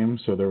style game.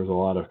 So there was a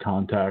lot of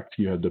contact.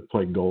 You had to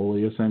play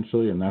goalie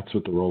essentially. And that's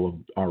what the role of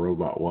our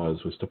robot was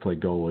to play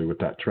goalie with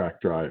that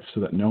track drive so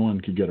that no one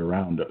could get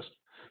around us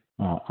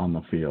on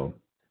the field.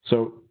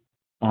 So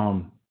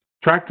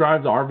track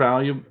drives are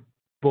valuable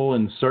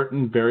in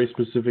certain very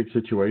specific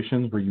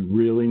situations where you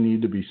really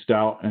need to be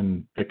stout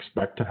and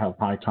expect to have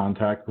high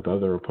contact with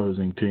other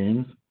opposing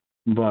teams.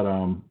 But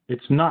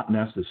it's not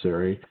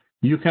necessary.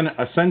 You can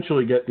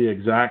essentially get the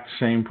exact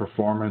same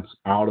performance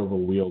out of a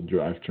wheeled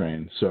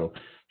drivetrain. So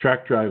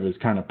track drive is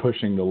kind of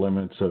pushing the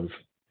limits of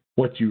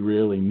what you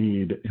really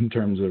need in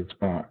terms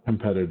of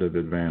competitive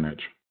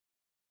advantage.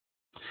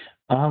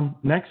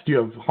 Next, you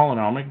have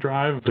holonomic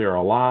drive. There are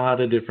a lot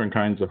of different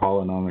kinds of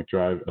holonomic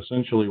drive.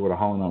 Essentially, what a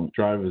holonomic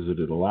drive is,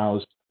 it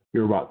allows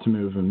your robot to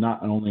move in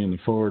not only in the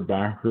forward,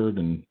 backward,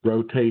 and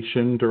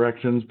rotation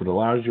directions, but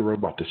allows your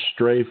robot to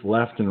strafe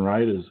left and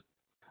right as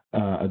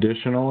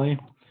additionally.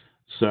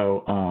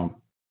 So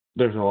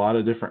there's a lot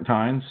of different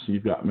kinds.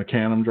 You've got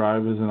mecanum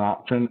drive as an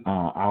option.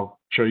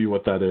 I'll show you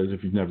what that is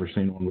if you've never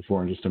seen one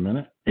before in just a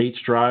minute. H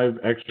drive,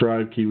 X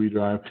drive, Kiwi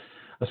drive.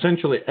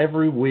 Essentially,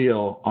 every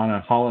wheel on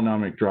a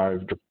holonomic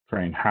drive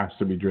train has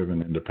to be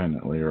driven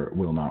independently or it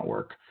will not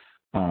work.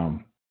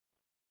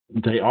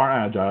 They are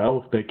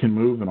agile. They can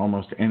move in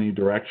almost any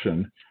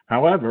direction.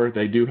 However,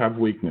 they do have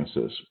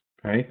weaknesses.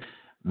 Okay,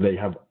 they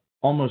have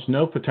almost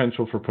no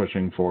potential for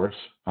pushing force.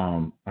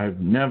 I've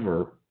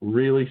never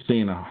really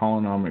seen a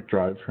holonomic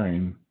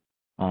drivetrain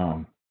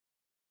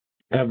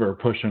ever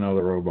push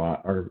another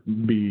robot or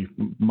be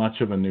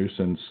much of a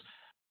nuisance,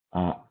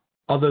 uh,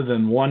 other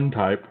than one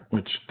type,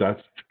 which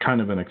that's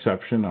kind of an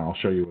exception. I'll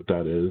show you what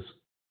that is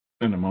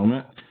in a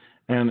moment.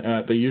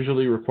 And they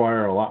usually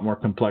require a lot more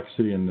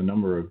complexity in the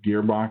number of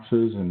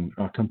gearboxes and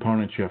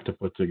components you have to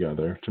put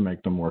together to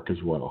make them work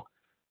as well.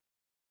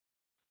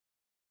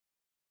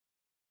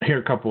 Here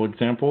are a couple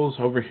examples.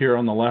 Over here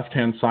on the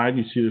left-hand side,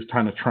 you see this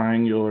kind of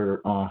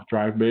triangular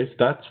drive base.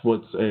 That's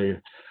what's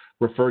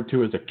referred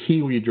to as a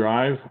Kiwi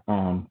drive.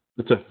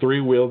 It's a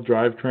three-wheel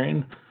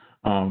drivetrain.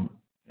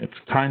 It's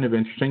kind of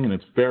interesting, and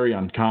it's very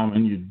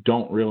uncommon. You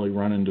don't really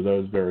run into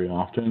those very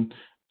often.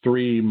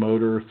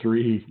 Three-motor,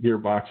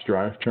 three-gearbox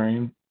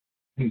drivetrain.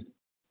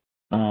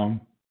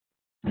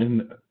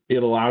 And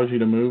it allows you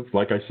to move,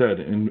 like I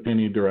said, in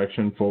any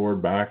direction,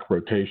 forward, back,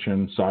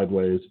 rotation,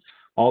 sideways.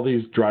 All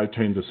these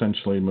drivetrains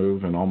essentially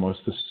move in almost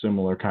a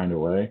similar kind of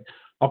way.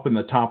 Up in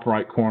the top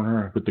right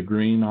corner with the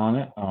green on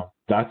it,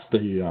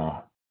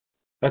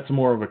 that's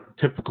more of a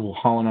typical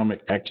holonomic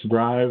X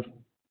drive.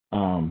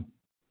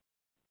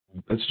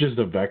 It's just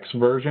a VEX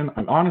version.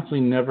 I've honestly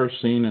never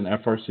seen an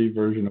FRC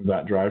version of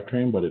that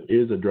drivetrain, but it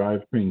is a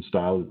drivetrain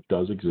style that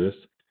does exist.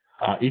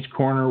 Each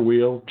corner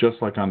wheel,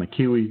 just like on the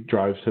Kiwi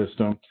drive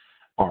system,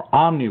 are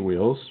Omni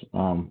wheels.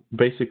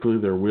 Basically,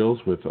 they're wheels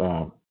with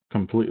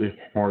completely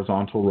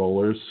horizontal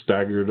rollers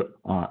staggered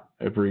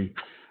every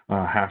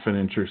half an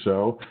inch or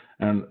so.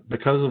 And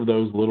because of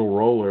those little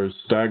rollers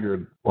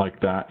staggered like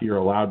that, you're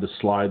allowed to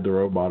slide the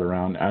robot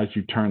around as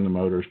you turn the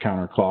motors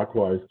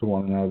counterclockwise to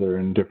one another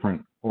in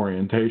different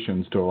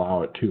orientations to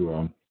allow it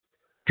to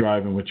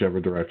drive in whichever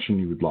direction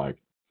you would like.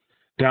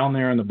 Down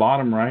there in the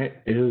bottom right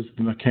is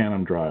the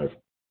Mecanum drive.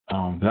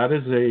 That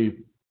is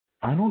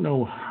I don't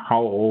know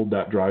how old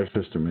that drive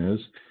system is.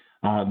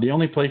 The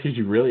only places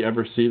you really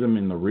ever see them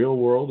in the real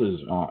world is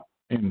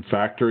in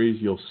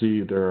factories. You'll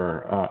see there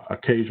are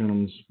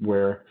occasions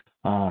where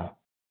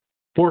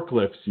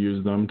forklifts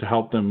use them to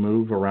help them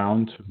move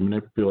around, to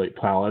manipulate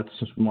pallets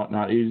and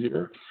whatnot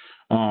easier.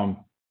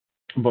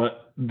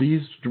 But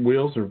these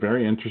wheels are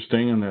very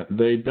interesting in that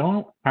they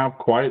don't have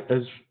quite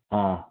as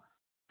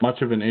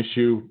much of an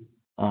issue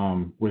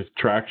with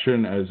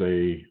traction as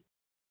a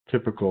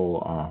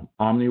typical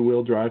Omni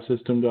wheel drive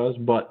system does,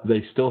 but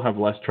they still have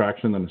less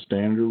traction than a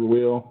standard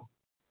wheel.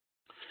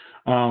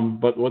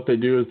 But what they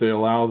do is they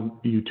allow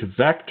you to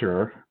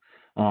vector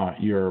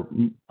your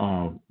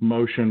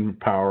motion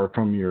power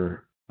from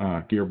your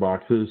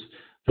gearboxes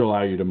to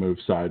allow you to move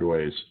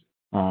sideways.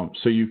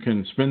 So you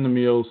can spin the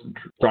wheels,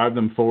 drive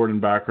them forward and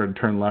backward,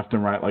 turn left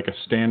and right like a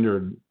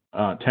standard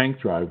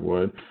tank drive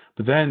would.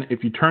 But then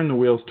if you turn the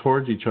wheels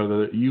towards each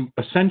other, you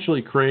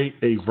essentially create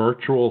a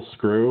virtual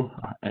screw.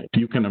 If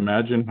you can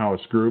imagine how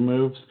a screw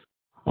moves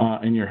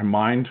in your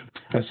mind,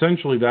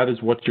 essentially that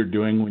is what you're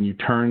doing when you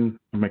turn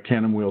a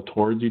Mecanum wheel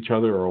towards each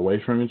other or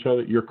away from each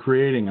other. You're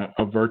creating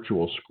a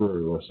virtual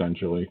screw,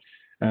 essentially,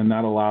 and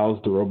that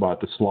allows the robot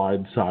to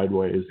slide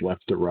sideways,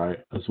 left to right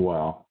as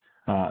well.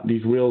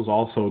 These wheels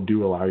also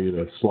do allow you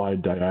to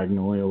slide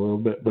diagonally a little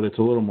bit, but it's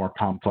a little more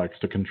complex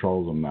to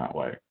control them that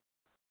way.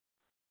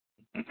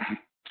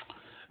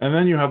 And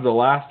then you have the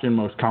last and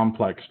most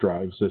complex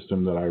drive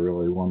system that I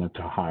really wanted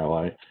to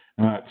highlight,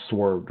 and that's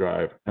swerve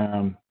drive.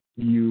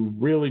 You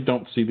really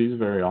don't see these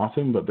very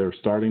often, but they're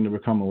starting to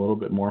become a little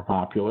bit more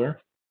popular.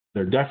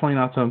 They're definitely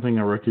not something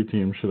a rookie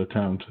team should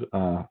attempt.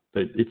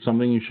 It's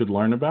something you should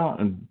learn about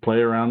and play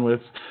around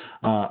with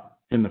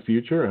in the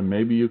future, and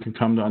maybe you can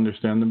come to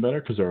understand them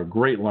better because they're a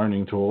great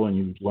learning tool, and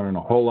you learn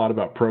a whole lot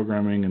about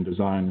programming and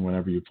design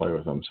whenever you play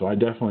with them. So I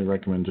definitely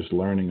recommend just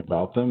learning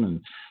about them and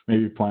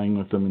maybe playing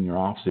with them in your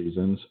off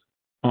seasons.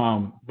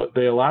 But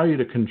they allow you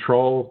to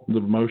control the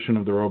motion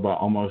of the robot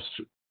almost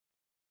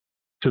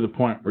to the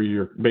point where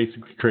you're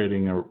basically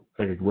creating a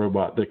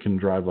robot that can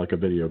drive like a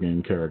video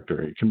game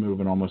character. It can move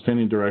in almost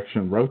any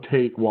direction,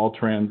 rotate while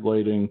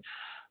translating,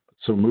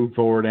 so move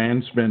forward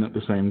and spin at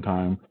the same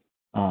time.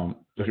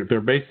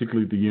 They're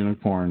basically the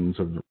unicorns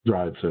of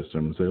drive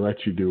systems. They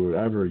let you do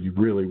whatever you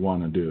really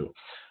want to do.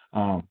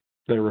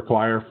 They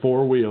require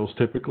 4 wheels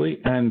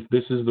typically, and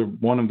this is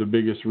one of the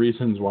biggest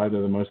reasons why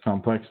they're the most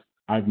complex.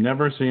 I've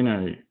never seen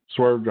a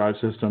swerve drive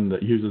system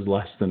that uses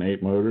less than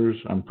 8 motors.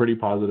 I'm pretty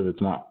positive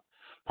it's not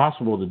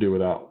possible to do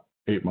without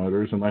 8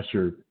 motors unless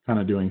you're kind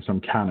of doing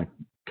some kind of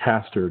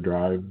caster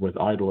drive with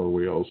idler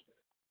wheels.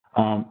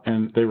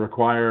 And they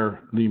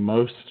require the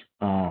most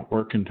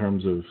work in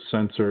terms of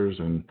sensors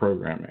and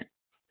programming.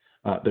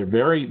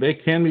 They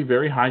can be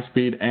very high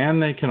speed,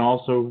 and they can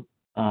also,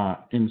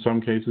 in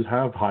some cases,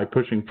 have high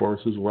pushing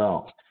force as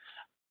well.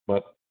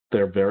 But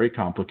they're very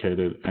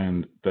complicated,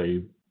 and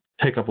they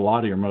take up a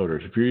lot of your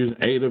motors. If you're using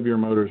 8 of your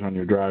motors on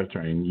your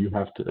drivetrain, you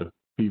have to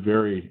be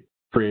very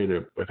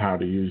creative with how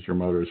to use your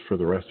motors for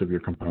the rest of your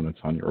components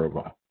on your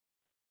robot.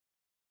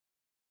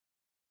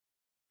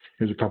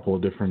 Here's a couple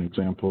of different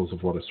examples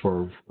of what a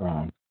swerve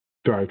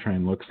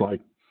drivetrain looks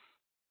like.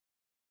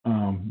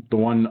 The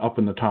one up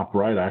in the top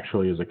right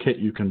actually is a kit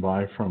you can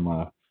buy from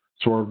a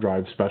Swerve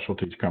Drive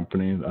Specialties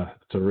company.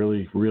 It's a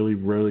really, really,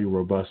 really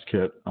robust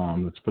kit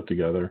that's put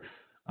together.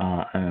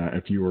 And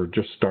if you were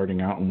just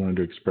starting out and wanted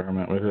to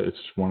experiment with it, it's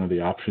one of the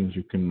options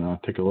you can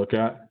take a look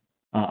at.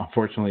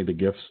 Unfortunately, the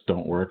GIFs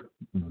don't work.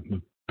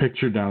 The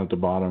picture down at the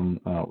bottom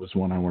was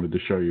one I wanted to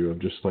show you of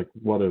just like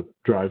what a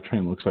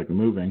drivetrain looks like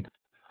moving.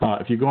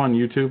 If you go on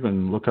YouTube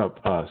and look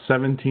up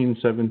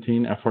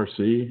 1717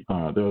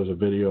 FRC, there was a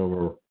video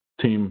of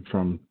a team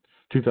from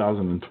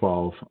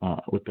 2012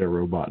 with their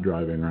robot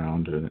driving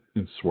around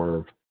in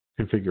swerve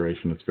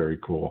configuration. It's very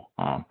cool.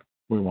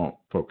 We won't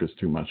focus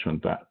too much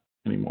on that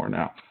anymore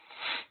now.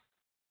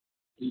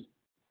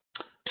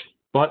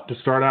 But to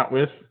start out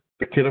with,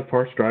 the Kit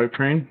Parts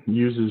drivetrain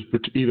uses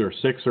either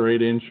 6 or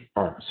 8 inch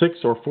or 6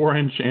 or 4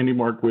 inch Andy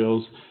Mark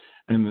wheels,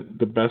 and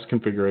the best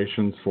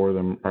configurations for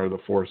them are the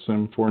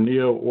 4Sim 4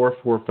 Neo or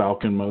 4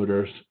 Falcon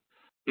motors,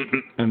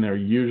 and they're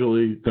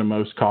usually the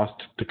most cost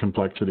to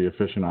complexity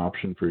efficient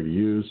option for you to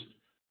use.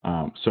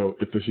 So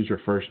if this is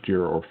your first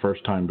year or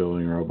first time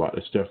building a robot,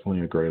 it's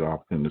definitely a great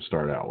option to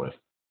start out with.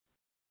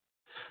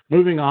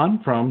 Moving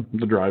on from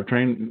the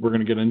drivetrain, we're going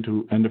to get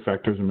into end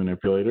effectors and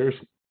manipulators.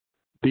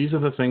 These are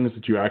the things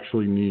that you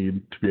actually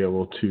need to be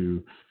able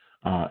to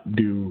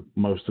do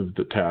most of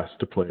the tasks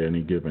to play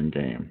any given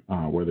game,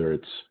 whether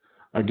it's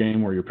a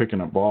game where you're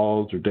picking up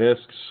balls or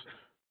discs,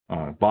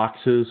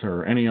 boxes,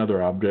 or any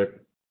other object.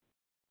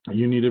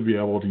 You need to be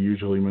able to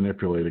usually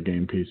manipulate a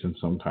game piece in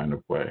some kind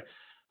of way,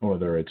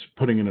 whether it's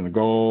putting it in a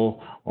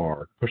goal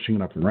or pushing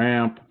it up a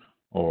ramp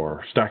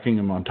or stacking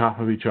them on top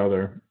of each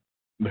other.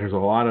 There's a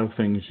lot of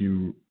things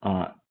you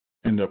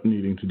end up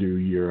needing to do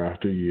year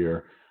after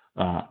year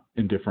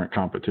in different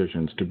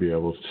competitions to be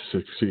able to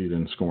succeed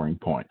in scoring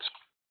points.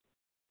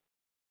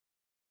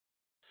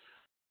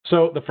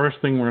 So the first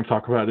thing we're going to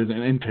talk about is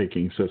an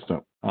intaking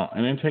system.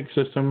 An intake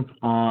system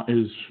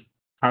is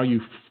how you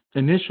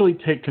initially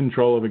take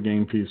control of a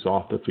game piece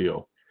off the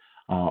field.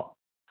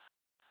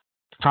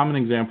 Common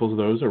examples of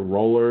those are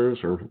rollers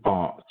or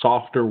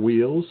softer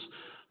wheels,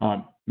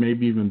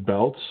 maybe even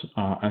belts,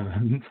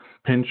 and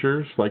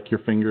pinchers, like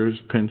your fingers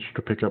pinch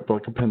to pick up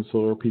like a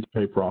pencil or a piece of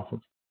paper off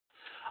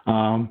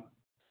of.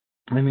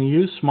 And they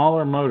use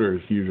smaller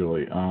motors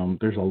usually.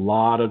 There's a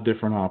lot of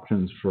different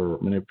options for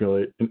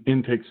manipulate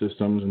intake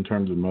systems in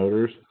terms of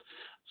motors.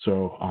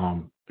 So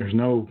there's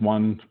no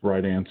one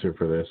right answer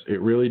for this. It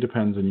really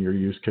depends on your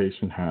use case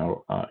and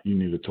how you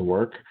need it to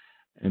work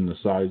and the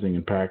sizing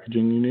and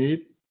packaging you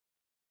need.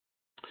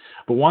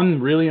 But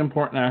one really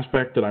important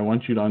aspect that I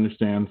want you to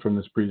understand from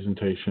this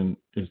presentation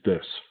is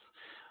this.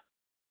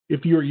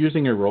 If you're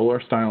using a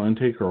roller style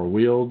intake or a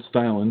wheeled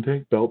style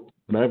intake, belt,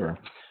 whatever,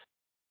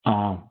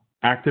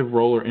 active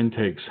roller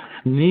intakes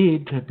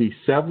need to be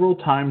several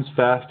times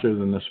faster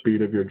than the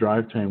speed of your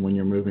drivetrain when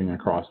you're moving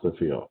across the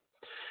field.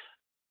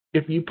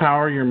 If you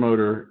power your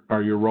motor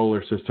or your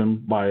roller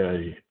system by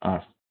a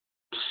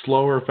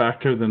slower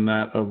factor than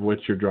that of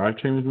which your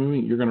drivetrain is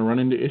moving, you're going to run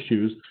into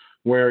issues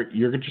where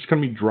you're just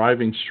going to be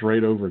driving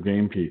straight over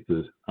game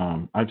pieces.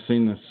 I've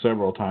seen this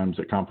several times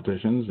at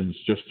competitions, and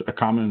it's just a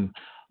common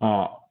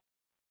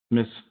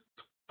miss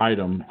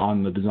item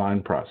on the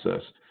design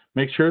process.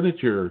 Make sure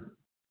that your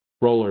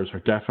rollers are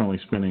definitely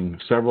spinning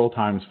several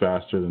times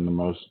faster than the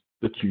most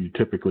that you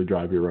typically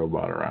drive your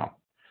robot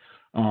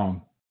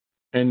around.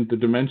 And the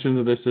dimensions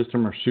of this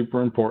system are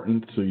super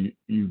important, so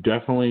you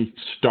definitely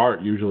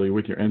start usually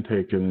with your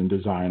intake and then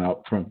design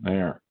up from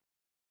there,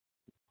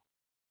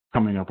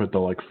 coming up with the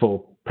like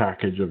full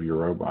package of your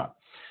robot.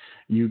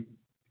 You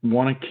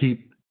want to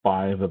keep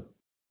by the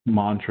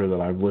mantra that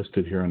I've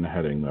listed here in the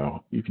heading,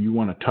 though. If you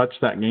want to touch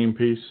that game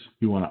piece,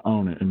 you want to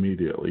own it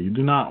immediately. You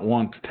do not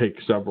want to take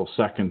several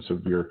seconds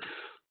of your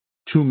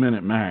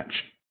 2-minute match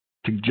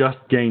to just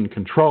gain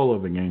control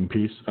of the game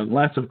piece,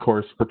 unless, of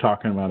course, we're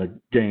talking about a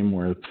game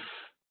where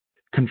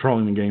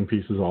controlling the game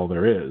piece is all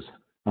there is.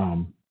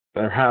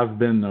 There have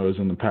been those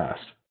in the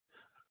past,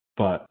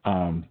 but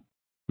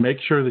make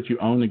sure that you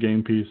own the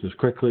game piece as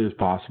quickly as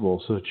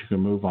possible so that you can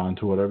move on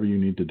to whatever you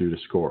need to do to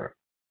score it.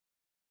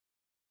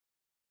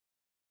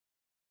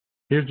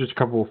 Here's just a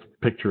couple of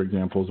picture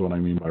examples of what I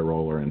mean by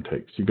roller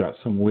intakes. You've got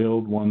some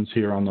wheeled ones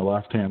here on the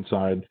left-hand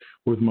side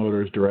with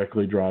motors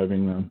directly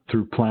driving them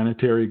through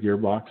planetary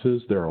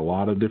gearboxes. There are a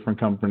lot of different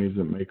companies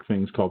that make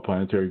things called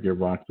planetary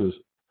gearboxes.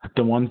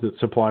 The ones that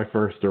supply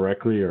first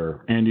directly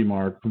are Andy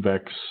Mark,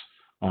 Vex,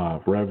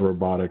 Rev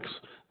Robotics.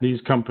 These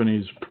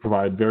companies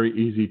provide very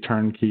easy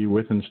turnkey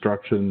with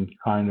instruction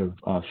kind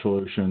of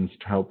solutions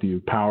to help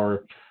you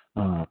power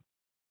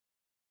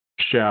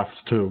shafts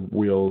to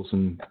wheels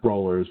and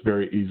rollers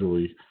very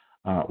easily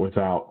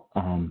without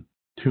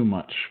too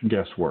much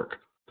guesswork.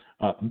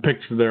 The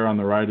picture there on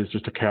the right is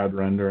just a CAD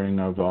rendering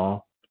of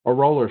a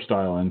roller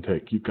style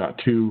intake. You've got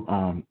two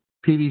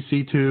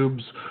PVC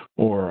tubes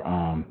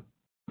or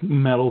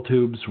metal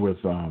tubes with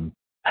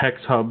hex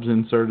hubs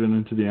inserted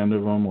into the end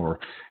of them, or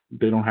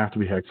they don't have to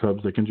be hex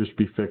hubs. They can just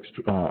be fixed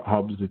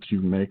hubs that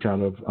you make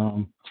out of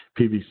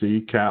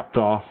PVC capped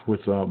off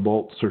with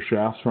bolts or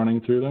shafts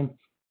running through them.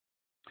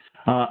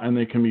 And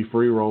they can be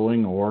free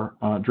rolling or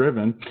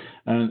driven,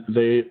 and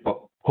they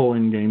pull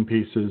in game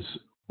pieces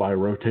by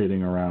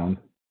rotating around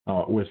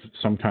with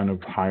some kind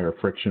of higher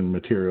friction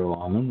material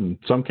on them. In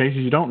some cases,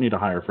 you don't need a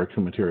higher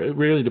friction material. It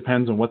really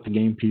depends on what the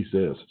game piece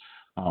is.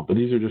 But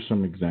these are just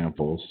some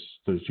examples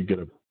so that you get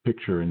a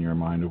picture in your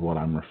mind of what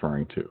I'm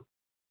referring to.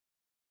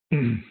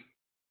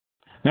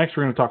 Next,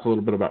 we're going to talk a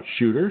little bit about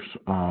shooters.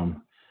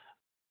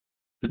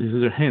 This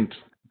is a hint.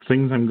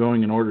 Things I'm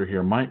going in order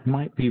here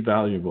might be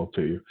valuable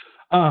to you.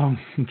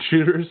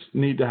 Shooters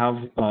need to have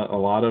a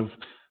lot of,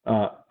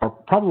 are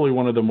probably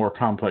one of the more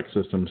complex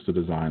systems to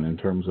design in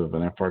terms of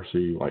an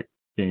FRC like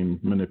game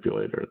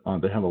manipulator.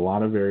 They have a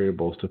lot of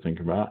variables to think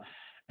about.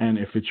 And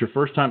if it's your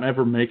first time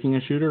ever making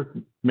a shooter,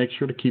 make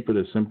sure to keep it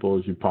as simple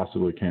as you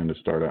possibly can to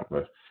start out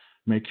with.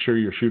 Make sure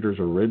your shooters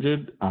are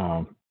rigid.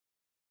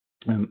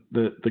 And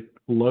the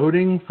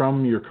loading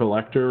from your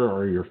collector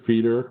or your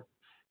feeder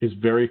is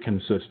very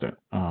consistent.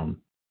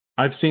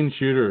 I've seen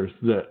shooters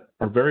that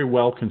are very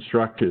well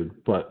constructed,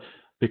 but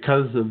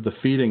because of the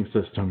feeding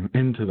system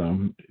into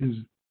them is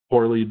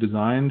poorly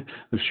designed,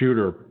 the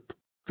shooter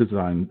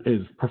design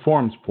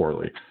performs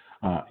poorly.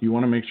 You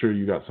want to make sure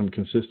you got some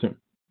consistent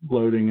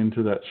loading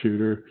into that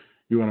shooter.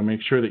 You want to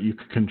make sure that you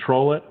can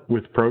control it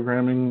with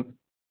programming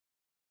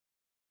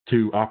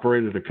to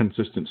operate at a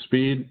consistent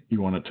speed.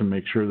 You want it to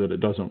make sure that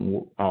it doesn't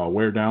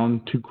wear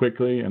down too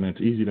quickly and it's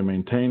easy to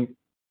maintain.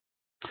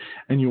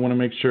 And you want to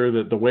make sure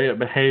that the way it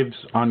behaves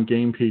on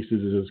game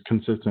pieces is as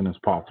consistent as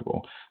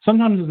possible.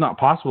 Sometimes it's not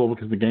possible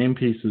because the game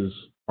pieces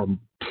are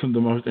the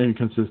most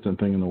inconsistent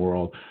thing in the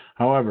world.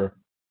 However,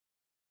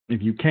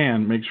 if you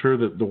can, make sure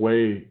that the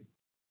way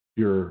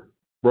your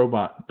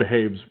robot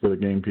behaves for the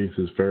game piece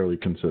is fairly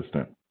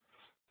consistent.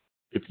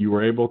 If you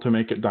were able to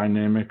make it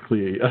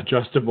dynamically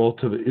adjustable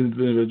to the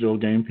individual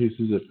game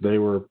pieces, if they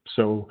were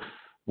so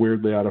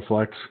weirdly out of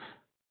flex,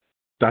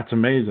 that's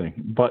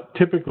amazing. But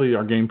typically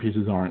our game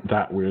pieces aren't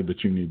that weird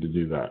that you need to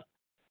do that.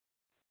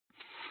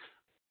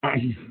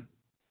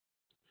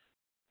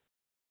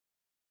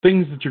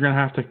 Things that you're going to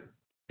have to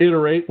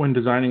iterate when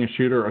designing a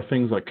shooter are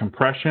things like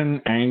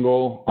compression,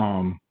 angle,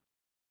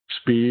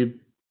 speed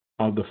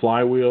of the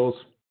flywheels,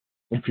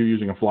 if you're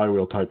using a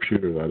flywheel type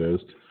shooter, that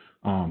is.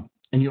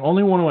 And you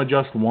only want to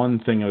adjust one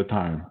thing at a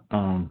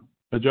time.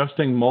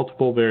 Adjusting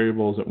multiple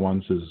variables at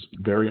once is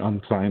very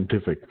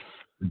unscientific.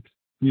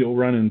 You'll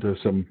run into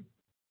some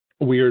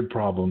weird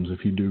problems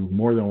if you do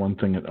more than one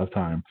thing at a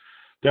time.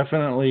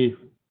 Definitely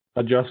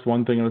adjust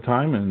one thing at a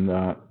time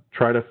and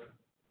try to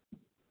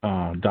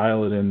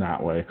dial it in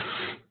that way.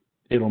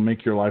 It'll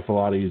make your life a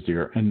lot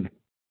easier. And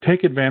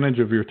take advantage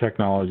of your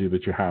technology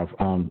that you have.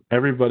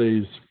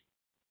 Everybody's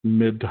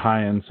mid to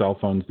high-end cell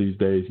phones these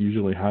days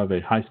usually have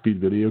a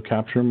high-speed video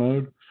capture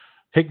mode.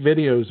 Take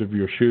videos of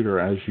your shooter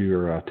as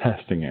you're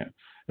testing it.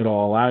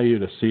 It'll allow you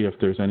to see if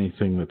there's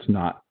anything that's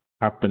not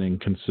happening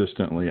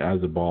consistently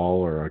as a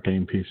ball or a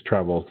game piece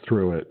travels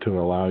through it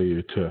to allow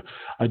you to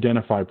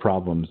identify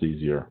problems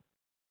easier.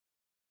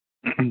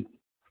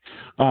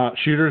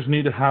 Shooters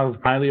need to have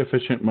highly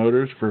efficient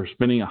motors for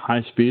spinning at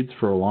high speeds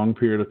for a long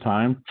period of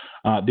time.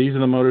 These are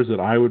the motors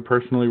that I would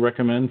personally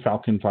recommend: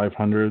 Falcon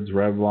 500s,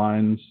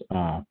 Revlines,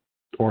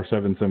 or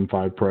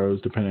 775 Pros,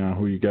 depending on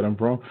who you get them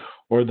from,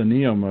 or the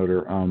Neo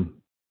motor.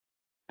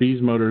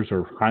 These motors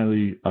are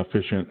highly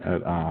efficient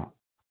at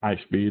high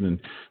speed, and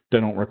they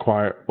don't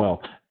require,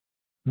 well,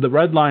 the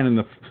Redline and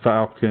the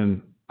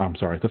Falcon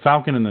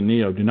and the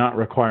Neo do not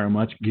require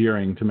much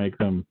gearing to make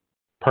them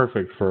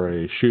perfect for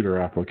a shooter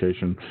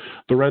application.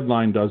 The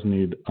Redline does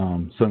need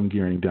some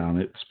gearing down.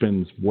 It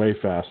spins way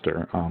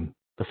faster.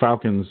 The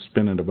Falcons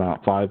spin at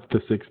about 5,000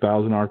 to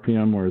 6,000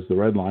 RPM, whereas the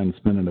Redline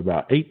spin at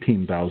about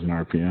 18,000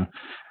 RPM.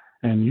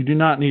 And you do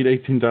not need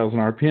 18,000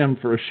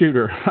 RPM for a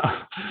shooter.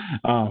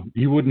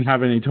 You wouldn't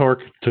have any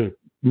torque to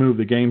move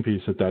the game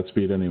piece at that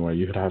speed anyway.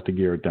 You'd have to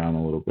gear it down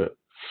a little bit.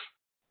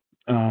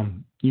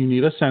 You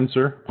need a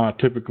sensor.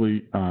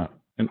 Typically,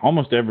 in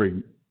almost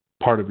every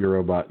part of your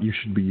robot, you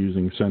should be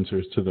using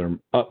sensors to their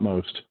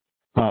utmost.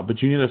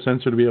 But you need a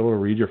sensor to be able to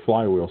read your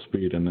flywheel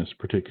speed in this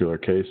particular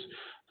case,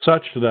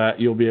 such that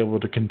you'll be able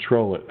to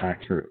control it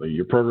accurately.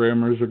 Your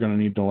programmers are going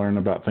to need to learn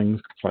about things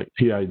like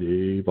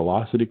PID,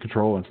 velocity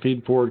control, and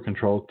feed forward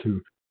control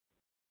to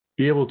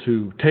be able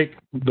to take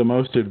the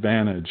most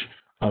advantage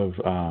of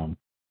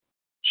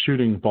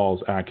shooting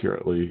balls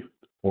accurately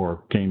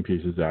or game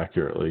pieces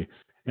accurately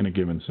in a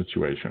given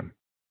situation.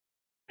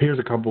 Here's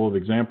a couple of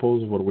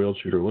examples of what a wheeled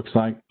shooter looks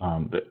like.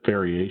 The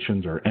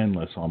variations are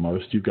endless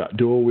almost. You've got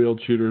dual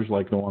wheeled shooters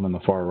like the one on the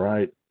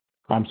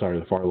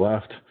far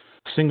left.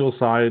 Single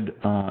side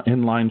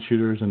inline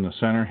shooters in the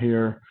center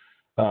here.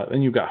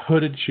 Then you've got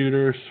hooded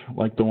shooters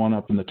like the one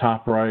up in the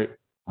top right.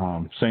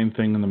 Same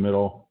thing in the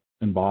middle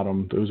and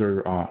bottom. Those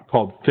are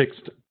called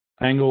fixed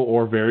angle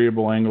or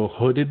variable angle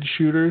hooded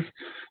shooters.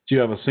 So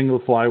you have a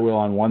single flywheel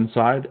on one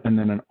side and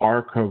then an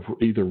arc of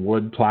either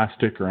wood,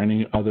 plastic, or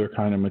any other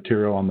kind of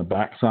material on the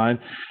back side.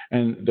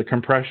 And the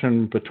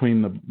compression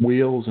between the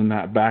wheels and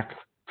that back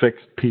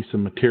fixed piece of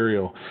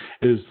material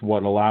is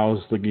what allows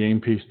the game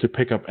piece to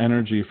pick up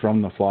energy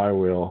from the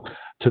flywheel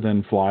to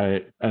then fly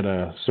at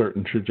a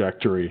certain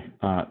trajectory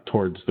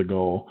towards the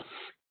goal.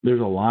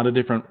 There's a lot of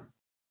different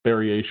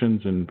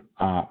variations and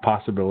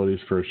possibilities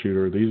for a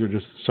shooter. These are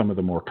just some of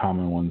the more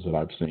common ones that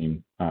I've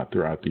seen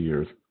throughout the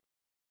years.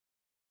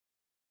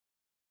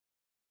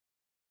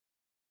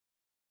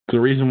 The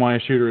reason why a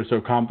shooter is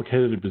so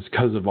complicated is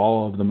because of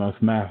all of the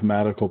most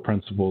mathematical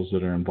principles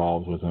that are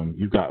involved with them.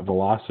 You've got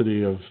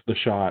velocity of the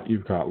shot,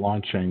 you've got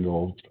launch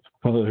angle,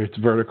 whether it's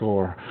vertical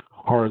or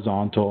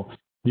horizontal.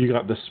 You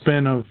got the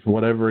spin of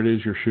whatever it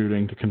is you're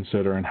shooting to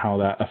consider and how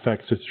that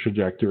affects its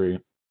trajectory.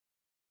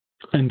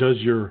 And does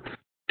your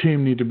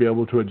team need to be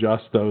able to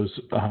adjust those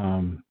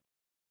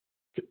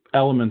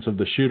elements of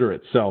the shooter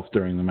itself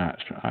during the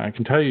match? I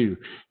can tell you,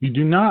 you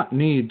do not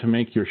need to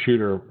make your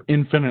shooter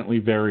infinitely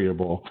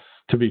variable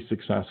to be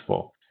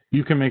successful.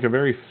 You can make a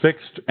very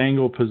fixed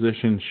angle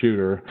position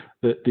shooter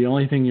that the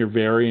only thing you're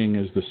varying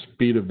is the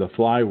speed of the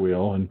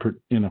flywheel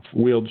in a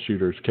wheeled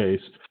shooter's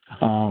case.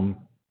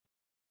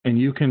 And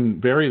you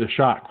can vary the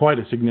shot quite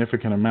a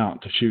significant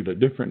amount to shoot at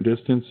different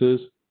distances.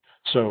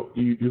 So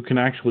you can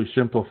actually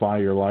simplify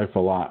your life a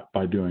lot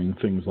by doing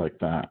things like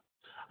that.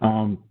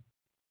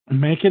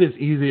 Make it as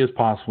easy as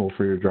possible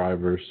for your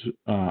drivers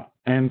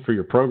and for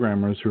your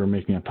programmers who are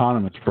making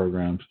autonomous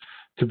programs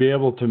to be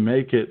able to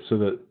make it so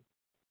that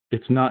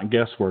it's not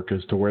guesswork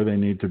as to where they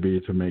need to be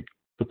to make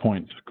the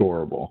points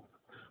scoreable.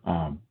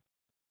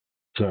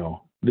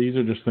 So these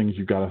are just things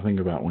you've got to think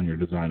about when you're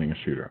designing a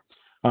shooter.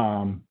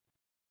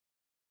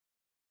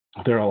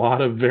 There are a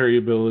lot of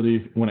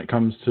variability when it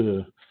comes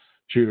to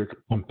shooter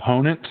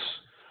components.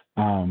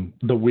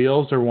 The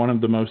wheels are one of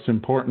the most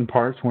important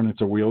parts when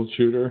it's a wheeled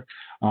shooter.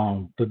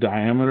 The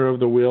diameter of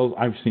the wheels,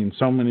 I've seen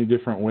so many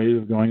different ways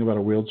of going about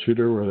a wheeled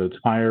shooter, whether it's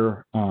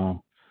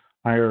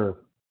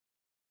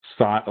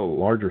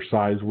larger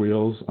size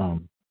wheels.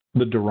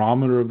 The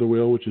durometer of the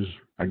wheel, which is,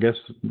 I guess,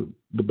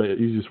 the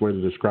easiest way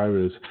to describe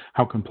it is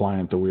how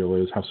compliant the wheel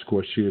is, how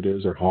squishy it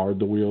is, or hard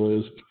the wheel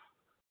is,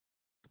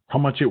 how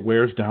much it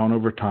wears down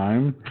over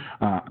time,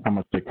 how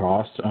much they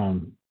cost.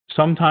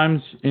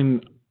 Sometimes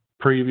in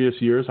previous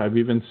years, I've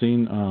even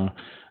seen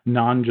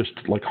just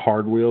like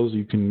hard wheels.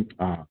 You can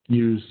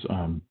use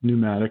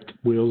pneumatic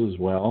wheels as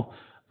well,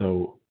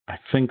 though I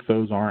think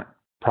those aren't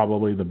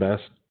probably the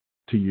best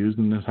to use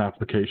in this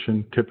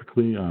application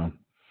typically.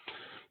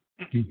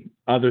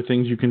 Other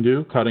things you can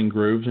do, cutting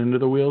grooves into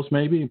the wheels,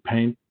 maybe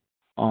paint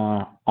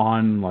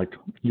on like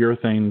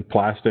urethane,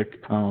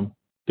 plastic,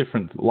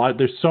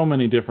 there's so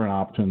many different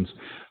options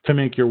to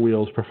make your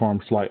wheels perform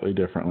slightly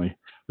differently.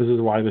 This is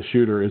why the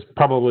shooter is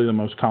probably the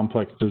most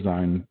complex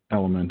design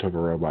element of a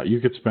robot. You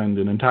could spend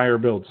an entire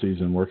build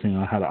season working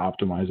on how to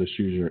optimize a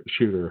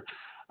shooter.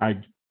 I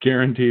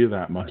guarantee you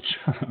that much.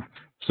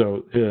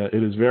 So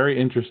it is very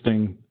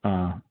interesting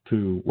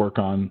to work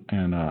on.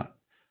 And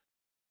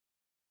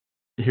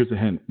here's a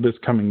hint. This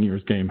coming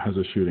year's game has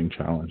a shooting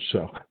challenge.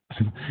 So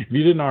if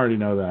you didn't already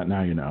know that,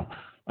 now you know.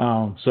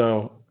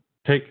 So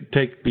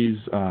take these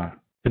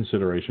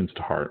considerations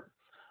to heart.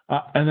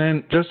 And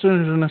then just as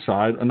an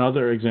aside,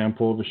 another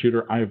example of a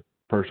shooter, I've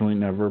personally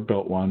never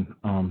built one.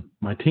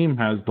 My team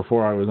has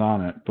before I was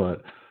on it,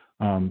 but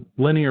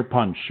linear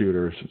punch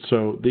shooters.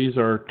 So these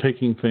are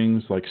taking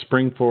things like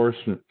spring force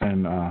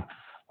and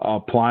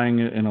applying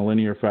it in a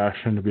linear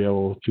fashion to be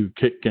able to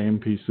kick game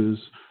pieces.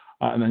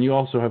 And then you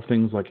also have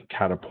things like a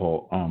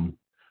catapult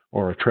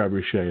or a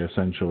trebuchet,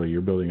 essentially.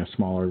 You're building a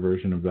smaller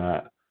version of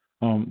that.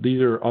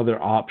 These are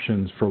other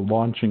options for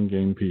launching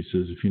game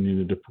pieces if you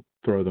needed to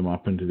throw them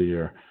up into the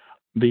air.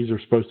 These are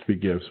supposed to be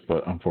gifts,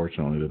 but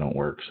unfortunately they don't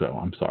work, so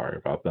I'm sorry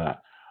about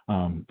that.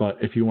 But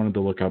if you wanted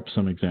to look up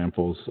some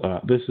examples,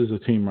 this is a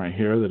team right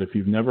here that if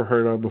you've never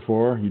heard of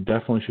before, you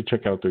definitely should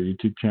check out their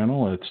YouTube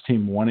channel. It's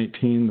Team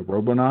 118, the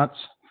Robonauts.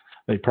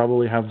 They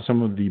probably have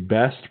some of the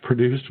best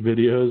produced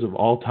videos of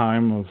all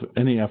time of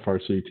any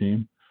FRC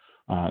team.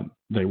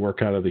 They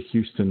work out of the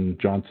Houston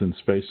Johnson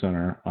Space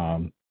Center,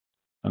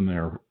 and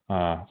they're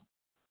a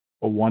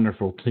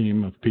wonderful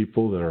team of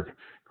people that are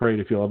great.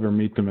 If you'll ever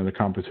meet them in a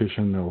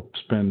competition, they'll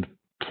spend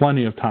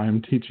plenty of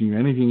time teaching you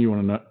anything you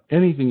want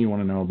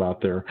to know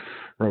about their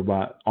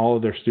robot. All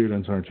of their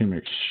students on our team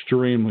are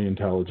extremely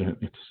intelligent.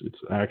 It's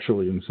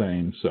actually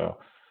insane. So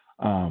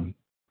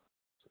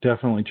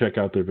definitely check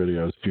out their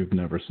videos if you've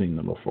never seen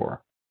them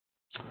before.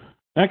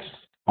 Next,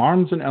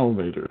 arms and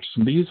elevators.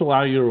 These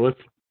allow you to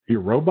lift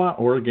your robot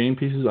or game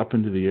pieces up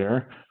into the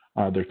air.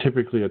 They're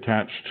typically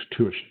attached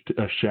to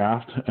a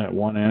shaft at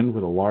one end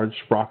with a large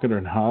sprocket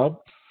and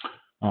hub,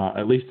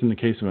 at least in the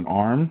case of an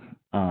arm.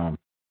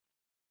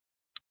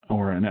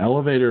 Or an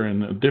elevator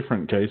in a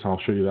different case, I'll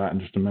show you that in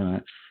just a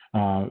minute,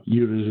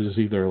 uses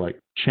either like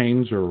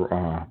chains or,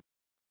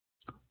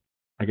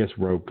 I guess,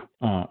 rope,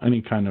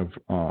 any kind of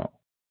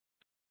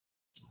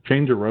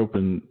chains or rope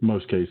in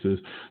most cases,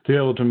 to be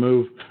able to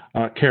move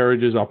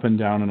carriages up and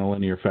down in a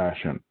linear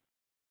fashion.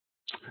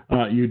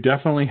 You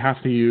definitely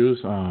have to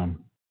use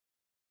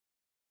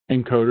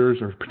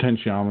encoders or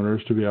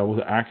potentiometers to be able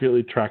to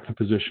accurately track the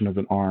position of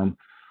an arm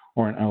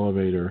or an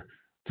elevator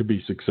to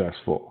be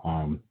successful.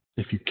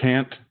 If you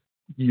can't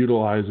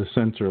utilize a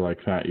sensor like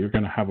that, you're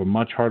going to have a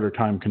much harder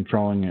time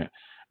controlling it,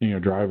 and your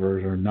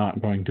drivers are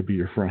not going to be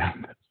your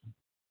friend.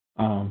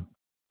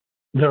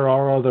 There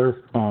are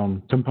other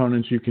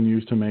components you can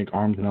use to make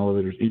arms and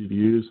elevators easy to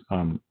use.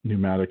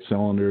 Pneumatic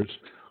cylinders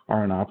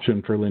are an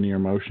option for linear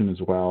motion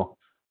as well.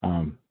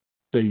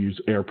 They use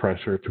air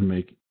pressure to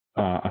make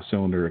a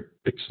cylinder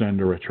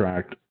extend or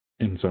retract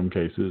in some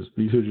cases.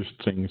 These are just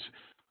things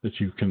that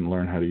you can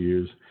learn how to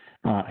use.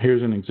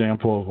 Here's an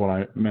example of what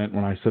I meant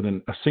when I said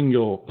a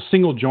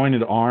single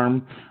jointed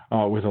arm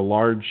with a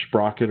large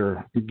sprocket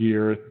or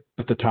gear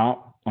at the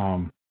top.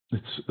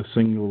 It's a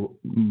single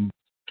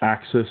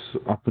axis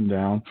up and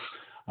down.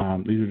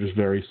 These are just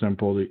very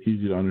simple,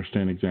 easy to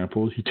understand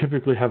examples. You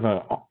typically have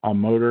a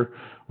motor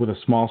with a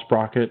small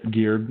sprocket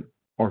geared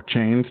or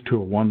chained to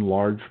one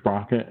large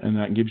sprocket, and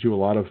that gives you a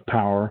lot of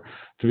power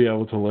to be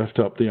able to lift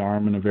up the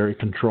arm in a very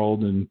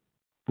controlled and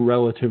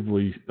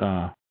relatively,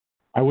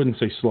 I wouldn't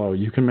say slow.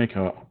 You can make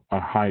a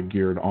high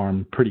geared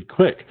arm pretty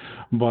quick,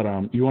 but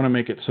you want to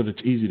make it so that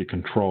it's easy to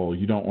control.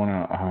 You don't want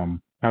to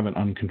have an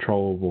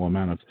uncontrollable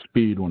amount of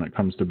speed when it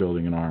comes to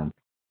building an arm.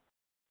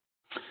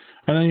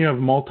 And then you have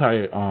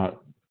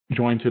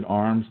multi-jointed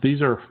arms.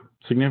 These are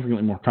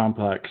significantly more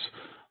complex.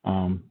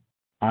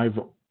 I've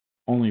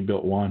only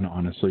built one,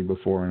 honestly,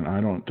 before, and I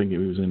don't think it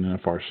was in an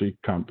FRC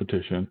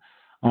competition.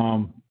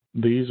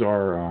 These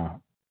are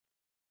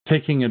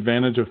taking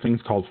advantage of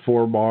things called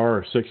 4-bar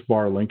or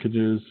 6-bar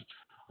linkages,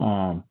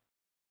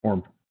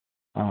 or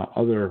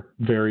other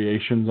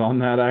variations on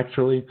that,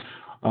 actually.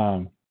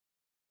 And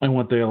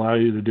what they allow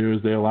you to do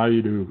is they allow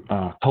you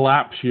to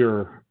collapse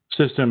your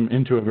system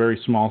into a very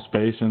small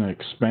space and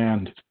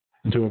expand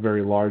into a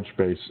very large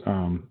space.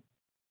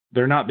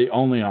 They're not the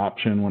only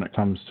option when it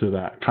comes to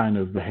that kind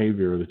of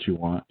behavior that you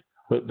want,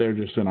 but they're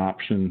just an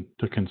option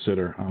to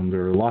consider.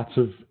 There are lots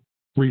of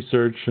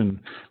research and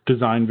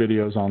design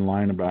videos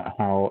online about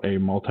how a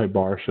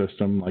multi-bar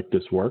system like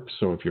this works.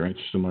 So if you're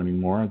interested in learning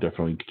more,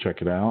 definitely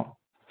check it out.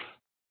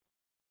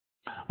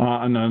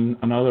 And then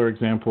another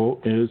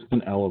example is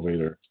an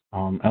elevator.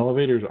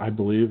 Elevators, I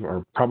believe,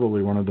 are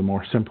probably one of the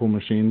more simple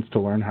machines to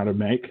learn how to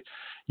make.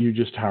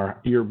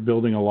 You're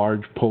building a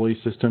large pulley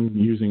system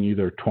using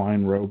either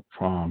twine, rope,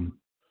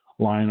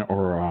 line,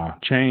 or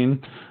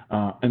chain,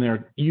 and there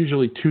are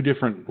usually two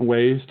different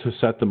ways to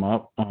set them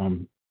up.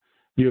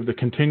 You have the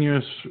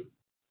continuous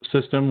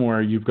system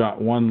where you've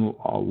got one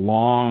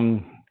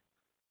long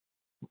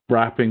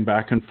wrapping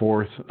back and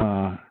forth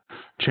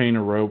chain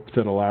or rope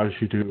that allows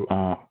you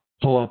to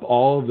pull up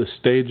all of the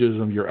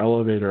stages of your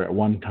elevator at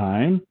one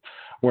time,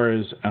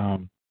 whereas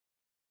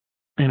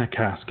in a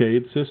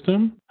cascade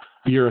system,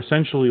 you're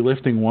essentially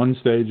lifting one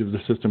stage of the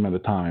system at a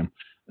time.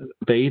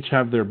 They each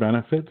have their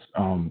benefits,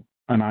 and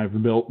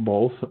I've built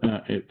both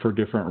for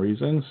different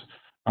reasons.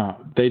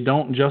 They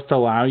don't just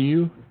allow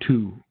you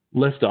to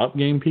lift up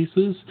game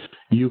pieces.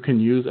 You can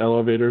use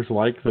elevators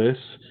like this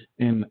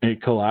in a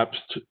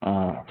collapsed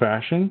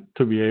fashion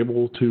to be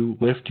able to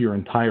lift your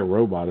entire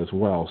robot as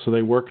well. So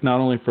they work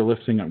not only for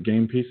lifting up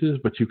game pieces,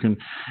 but you can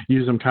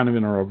use them kind of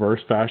in a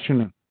reverse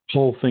fashion and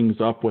pull things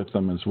up with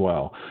them as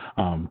well.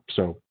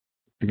 So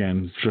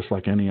again, it's just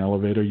like any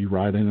elevator you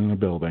ride in a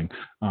building.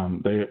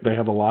 They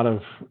have a lot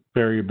of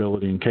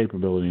variability and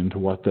capability into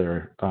what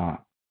they're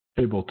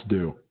able to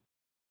do.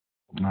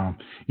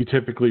 You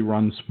typically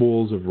run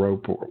spools of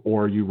rope,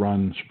 or you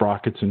run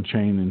sprockets and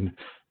chain in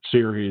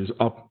series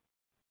up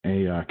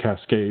a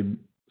cascade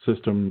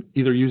system,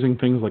 either using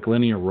things like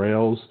linear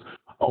rails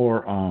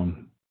or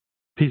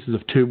pieces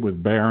of tube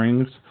with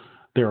bearings.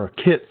 There are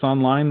kits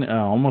online.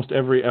 Almost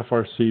every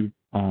FRC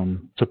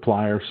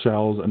supplier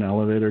sells an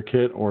elevator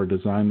kit or a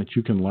design that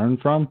you can learn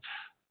from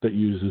that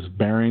uses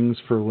bearings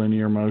for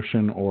linear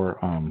motion or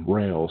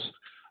rails.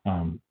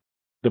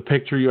 The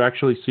picture you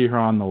actually see here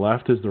on the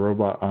left is the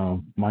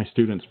robot my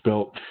students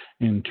built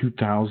in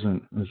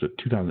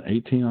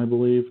 2018, I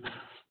believe.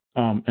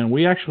 And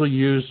we actually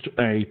used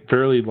a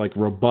fairly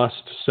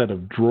robust set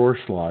of drawer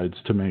slides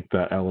to make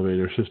that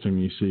elevator system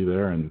you see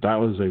there, and that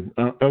was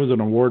an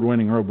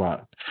award-winning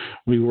robot.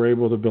 We were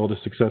able to build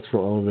a successful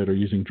elevator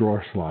using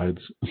drawer slides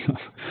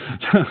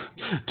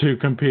to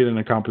compete in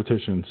a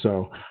competition.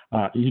 So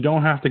you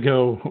don't have to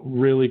go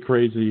really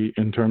crazy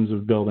in terms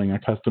of building a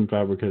custom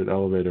fabricated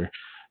elevator.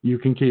 You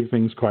can keep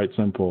things quite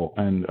simple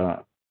and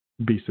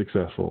be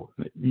successful.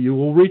 You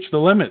will reach the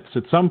limits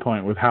at some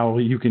point with how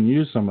you can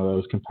use some of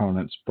those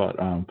components, but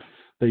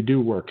they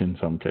do work in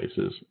some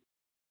cases.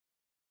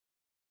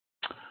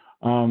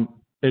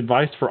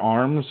 Advice for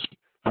arms.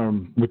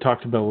 We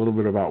talked about a little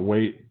bit about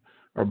weight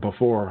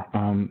before.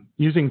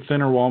 Using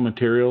thinner wall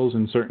materials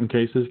in certain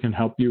cases can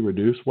help you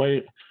reduce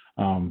weight.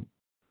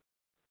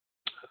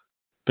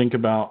 Think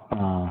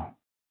about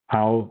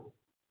how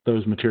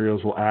those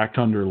materials will act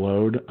under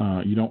load.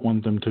 You don't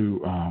want them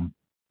to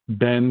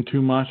bend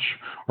too much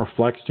or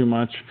flex too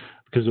much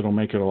because it'll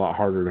make it a lot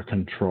harder to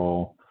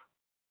control.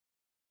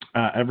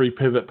 Every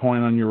pivot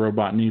point on your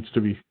robot needs to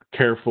be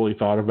carefully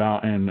thought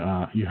about, and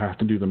you have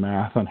to do the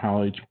math on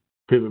how each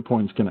pivot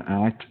point is going to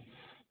act.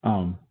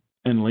 And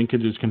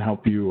linkages can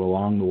help you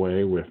along the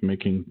way with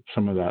making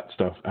some of that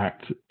stuff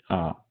act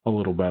a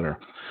little better.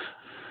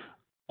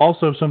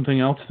 Also,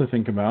 something else to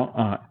think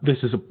about, this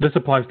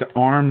applies to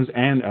arms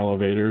and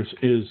elevators,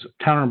 is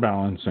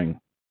counterbalancing.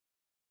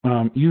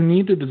 You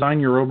need to design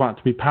your robot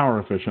to be power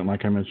efficient,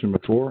 like I mentioned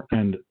before,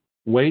 and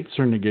weights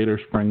or negator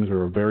springs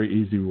are a very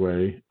easy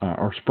way,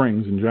 or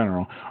springs in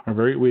general, are a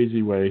very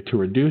easy way to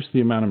reduce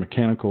the amount of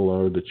mechanical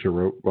load that your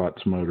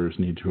robot's motors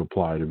need to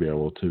apply to be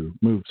able to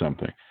move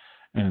something.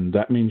 And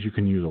that means you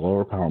can use a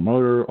lower power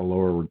motor, a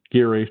lower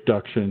gear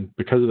reduction,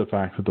 because of the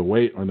fact that the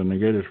weight or the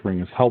negator spring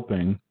is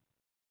helping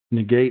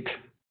negate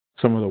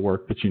some of the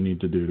work that you need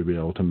to do to be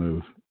able to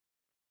move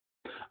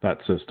that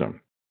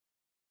system.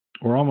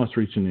 We're almost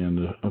reaching the end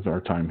of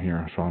our time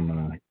here, so I'm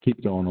going to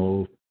keep going a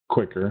little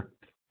quicker.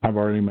 I've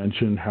already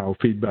mentioned how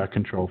feedback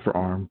control for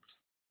ARM.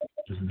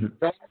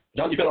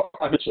 John, you've got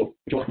 5 minutes, so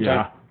if you want to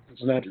Yeah.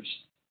 some answers.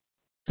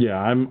 Yeah,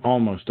 I'm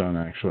almost done,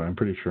 actually. I'm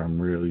pretty sure I'm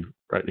really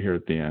right here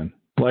at the end.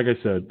 Like I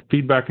said,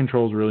 feedback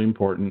control is really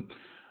important.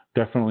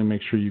 Definitely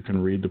make sure you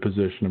can read the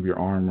position of your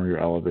arm or your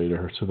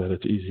elevator so that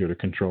it's easier to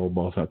control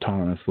both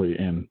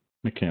autonomously and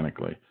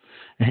mechanically.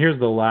 And here's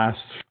the last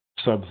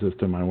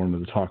subsystem I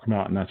wanted to talk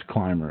about, and that's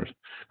climbers.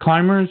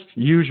 Climbers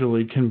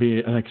usually can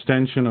be an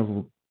extension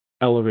of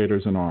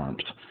elevators and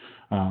arms.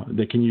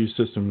 They can use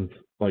systems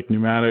like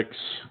pneumatics,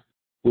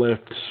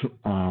 lifts,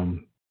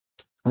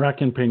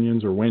 rack and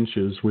pinions, or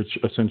winches, which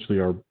essentially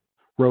are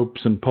ropes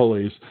and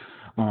pulleys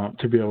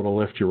to be able to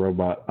lift your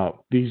robot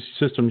up. These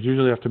systems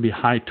usually have to be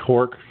high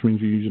torque, which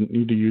means you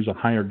need to use a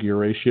higher gear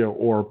ratio,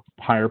 or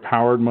higher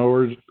powered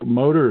motors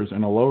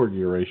and a lower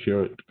gear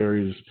ratio. It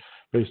varies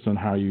based on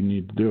how you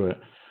need to do it.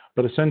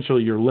 But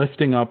essentially, you're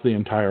lifting up the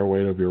entire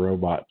weight of your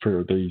robot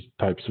for these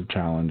types of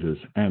challenges.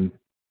 And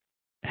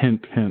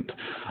hint, hint,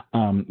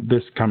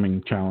 this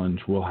coming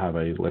challenge will have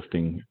a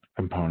lifting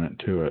component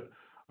to it.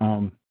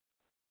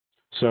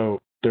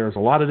 So there's a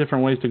lot of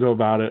different ways to go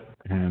about it,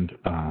 and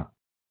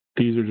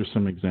these are just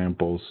some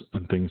examples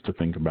and things to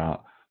think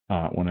about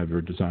whenever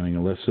you're designing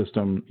a lift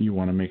system. You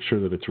want to make sure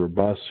that it's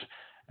robust.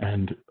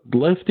 And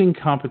lifting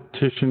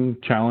competition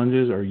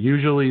challenges are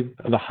usually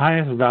the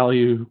highest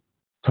value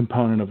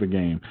component of a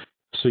game.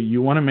 So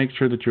you want to make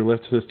sure that your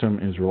lift system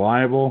is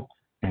reliable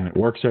and it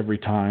works every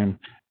time,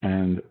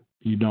 and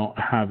you don't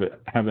have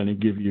any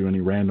give you any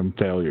random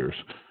failures,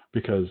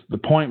 because the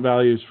point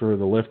values for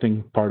the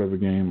lifting part of a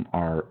game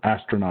are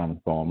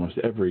astronomical almost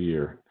every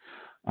year.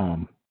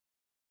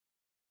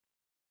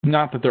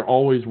 Not that they're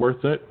always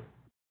worth it,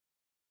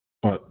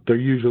 but they're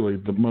usually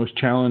one of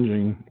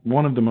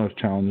the most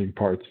challenging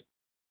parts,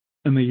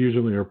 and they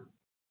usually are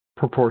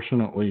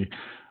proportionately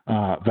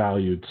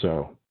valued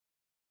so.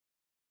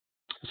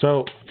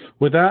 So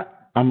with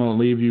that, I'm going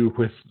to leave you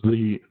with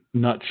the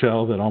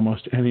nutshell that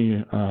almost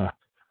any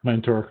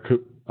mentor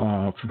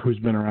who's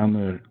been around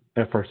the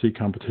FRC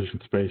competition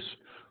space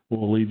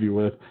will leave you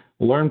with.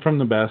 Learn from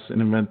the best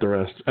and invent the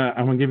rest.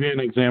 I'm going to give you an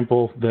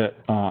example that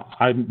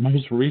I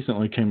most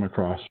recently came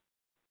across.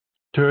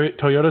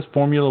 Toyota's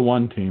Formula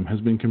One team has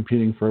been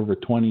competing for over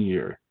 20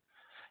 years.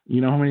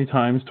 You know how many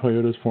times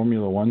Toyota's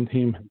Formula One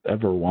team has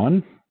ever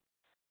won?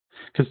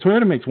 Because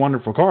Toyota makes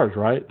wonderful cars,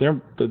 right?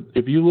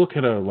 If you look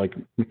at a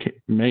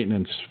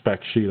maintenance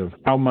spec sheet of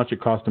how much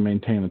it costs to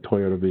maintain a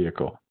Toyota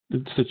vehicle,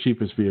 it's the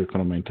cheapest vehicle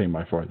to maintain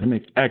by far. They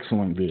make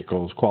excellent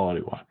vehicles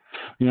quality-wise.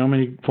 You know how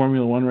many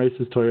Formula One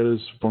races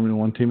Toyota's Formula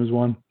One team has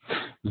won?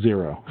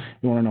 0.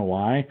 You want to know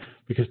why?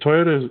 Because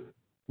Toyota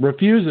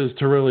refuses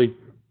to really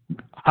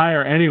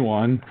hire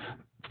anyone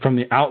from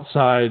the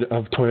outside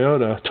of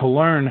Toyota to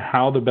learn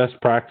how the best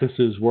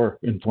practices work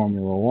in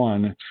Formula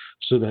One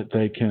so that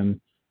they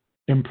can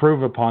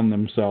improve upon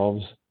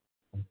themselves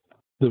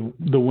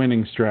the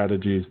winning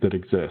strategies that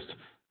exist.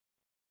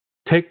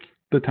 Take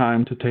the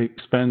time to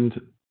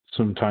spend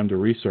some time to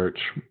research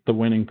the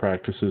winning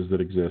practices that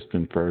exist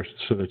in FIRST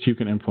so that you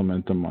can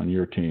implement them on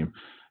your team.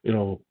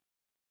 It'll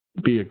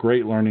be a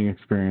great learning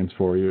experience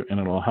for you,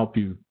 and it'll help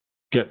you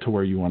get to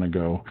where you want to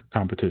go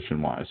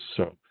competition-wise.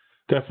 So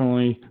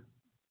definitely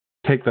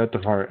take that to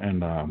heart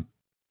and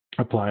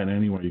apply it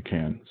any way you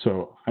can.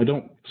 So I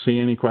don't see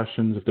any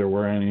questions. If there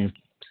were any,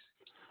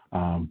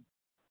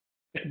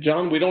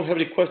 John, we don't have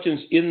any questions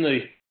in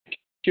the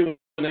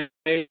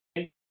Q&A,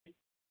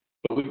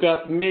 but we've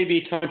got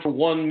maybe time for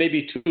one,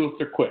 maybe two if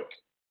they're quick.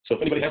 So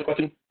if anybody has a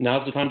question,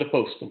 now's the time to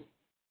post them.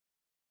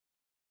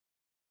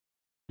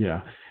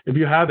 Yeah. If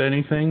you have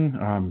anything,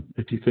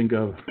 if you think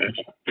of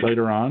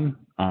later on,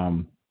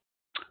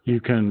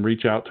 you can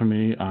reach out to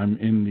me. I'm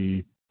in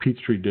the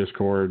Peachtree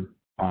Discord.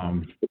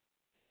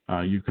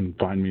 You can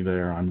find me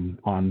there. I'm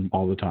on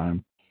all the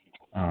time.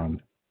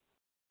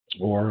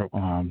 Or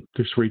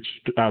just reach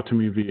out to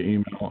me via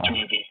email,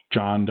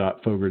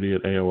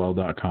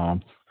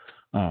 john.fogarty@aol.com.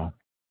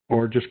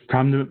 Or just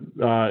come to,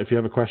 if you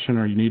have a question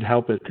or you need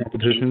help at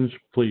competitions,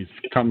 please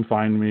come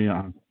find me.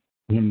 I'm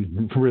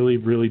a really,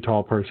 really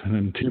tall person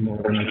and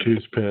more in a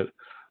choose pit.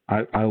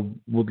 I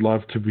would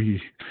love to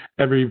be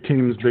every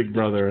team's big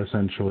brother,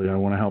 essentially. I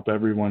want to help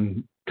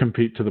everyone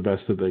compete to the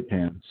best that they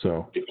can.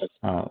 So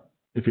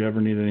if you ever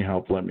need any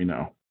help, let me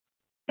know.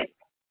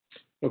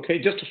 Okay,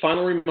 just a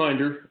final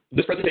reminder,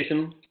 this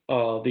presentation,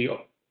 the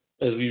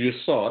as you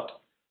just saw it,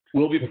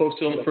 will be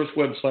posted on the FRC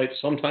website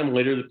sometime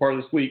later this part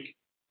of this week.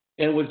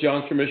 And with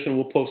John's permission,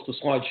 we'll post the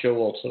slideshow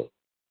also.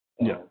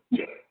 Yeah.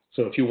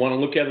 So if you want to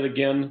look at it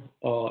again,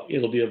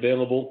 it'll be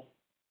available.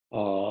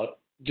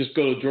 Just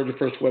go to Georgia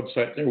First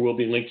website. There will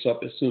be links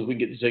up as soon as we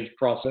get these things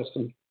processed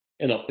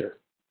and up there.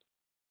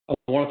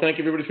 I want to thank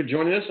everybody for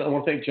joining us. I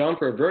want to thank John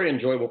for a very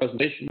enjoyable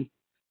presentation.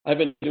 I've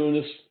been doing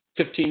this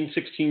 15,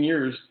 16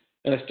 years,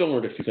 and I still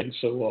learned a few things.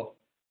 So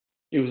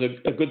it was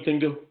a good thing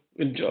to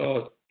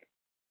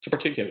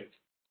participate.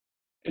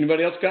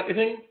 Anybody else got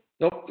anything?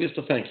 Nope, just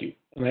a thank you.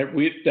 And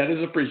that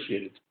is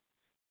appreciated.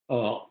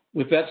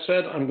 With that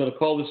said, I'm going to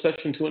call this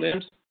session to an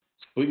end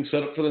so we can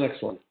set up for the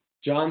next one.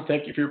 John,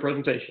 thank you for your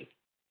presentation.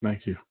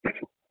 Thank you.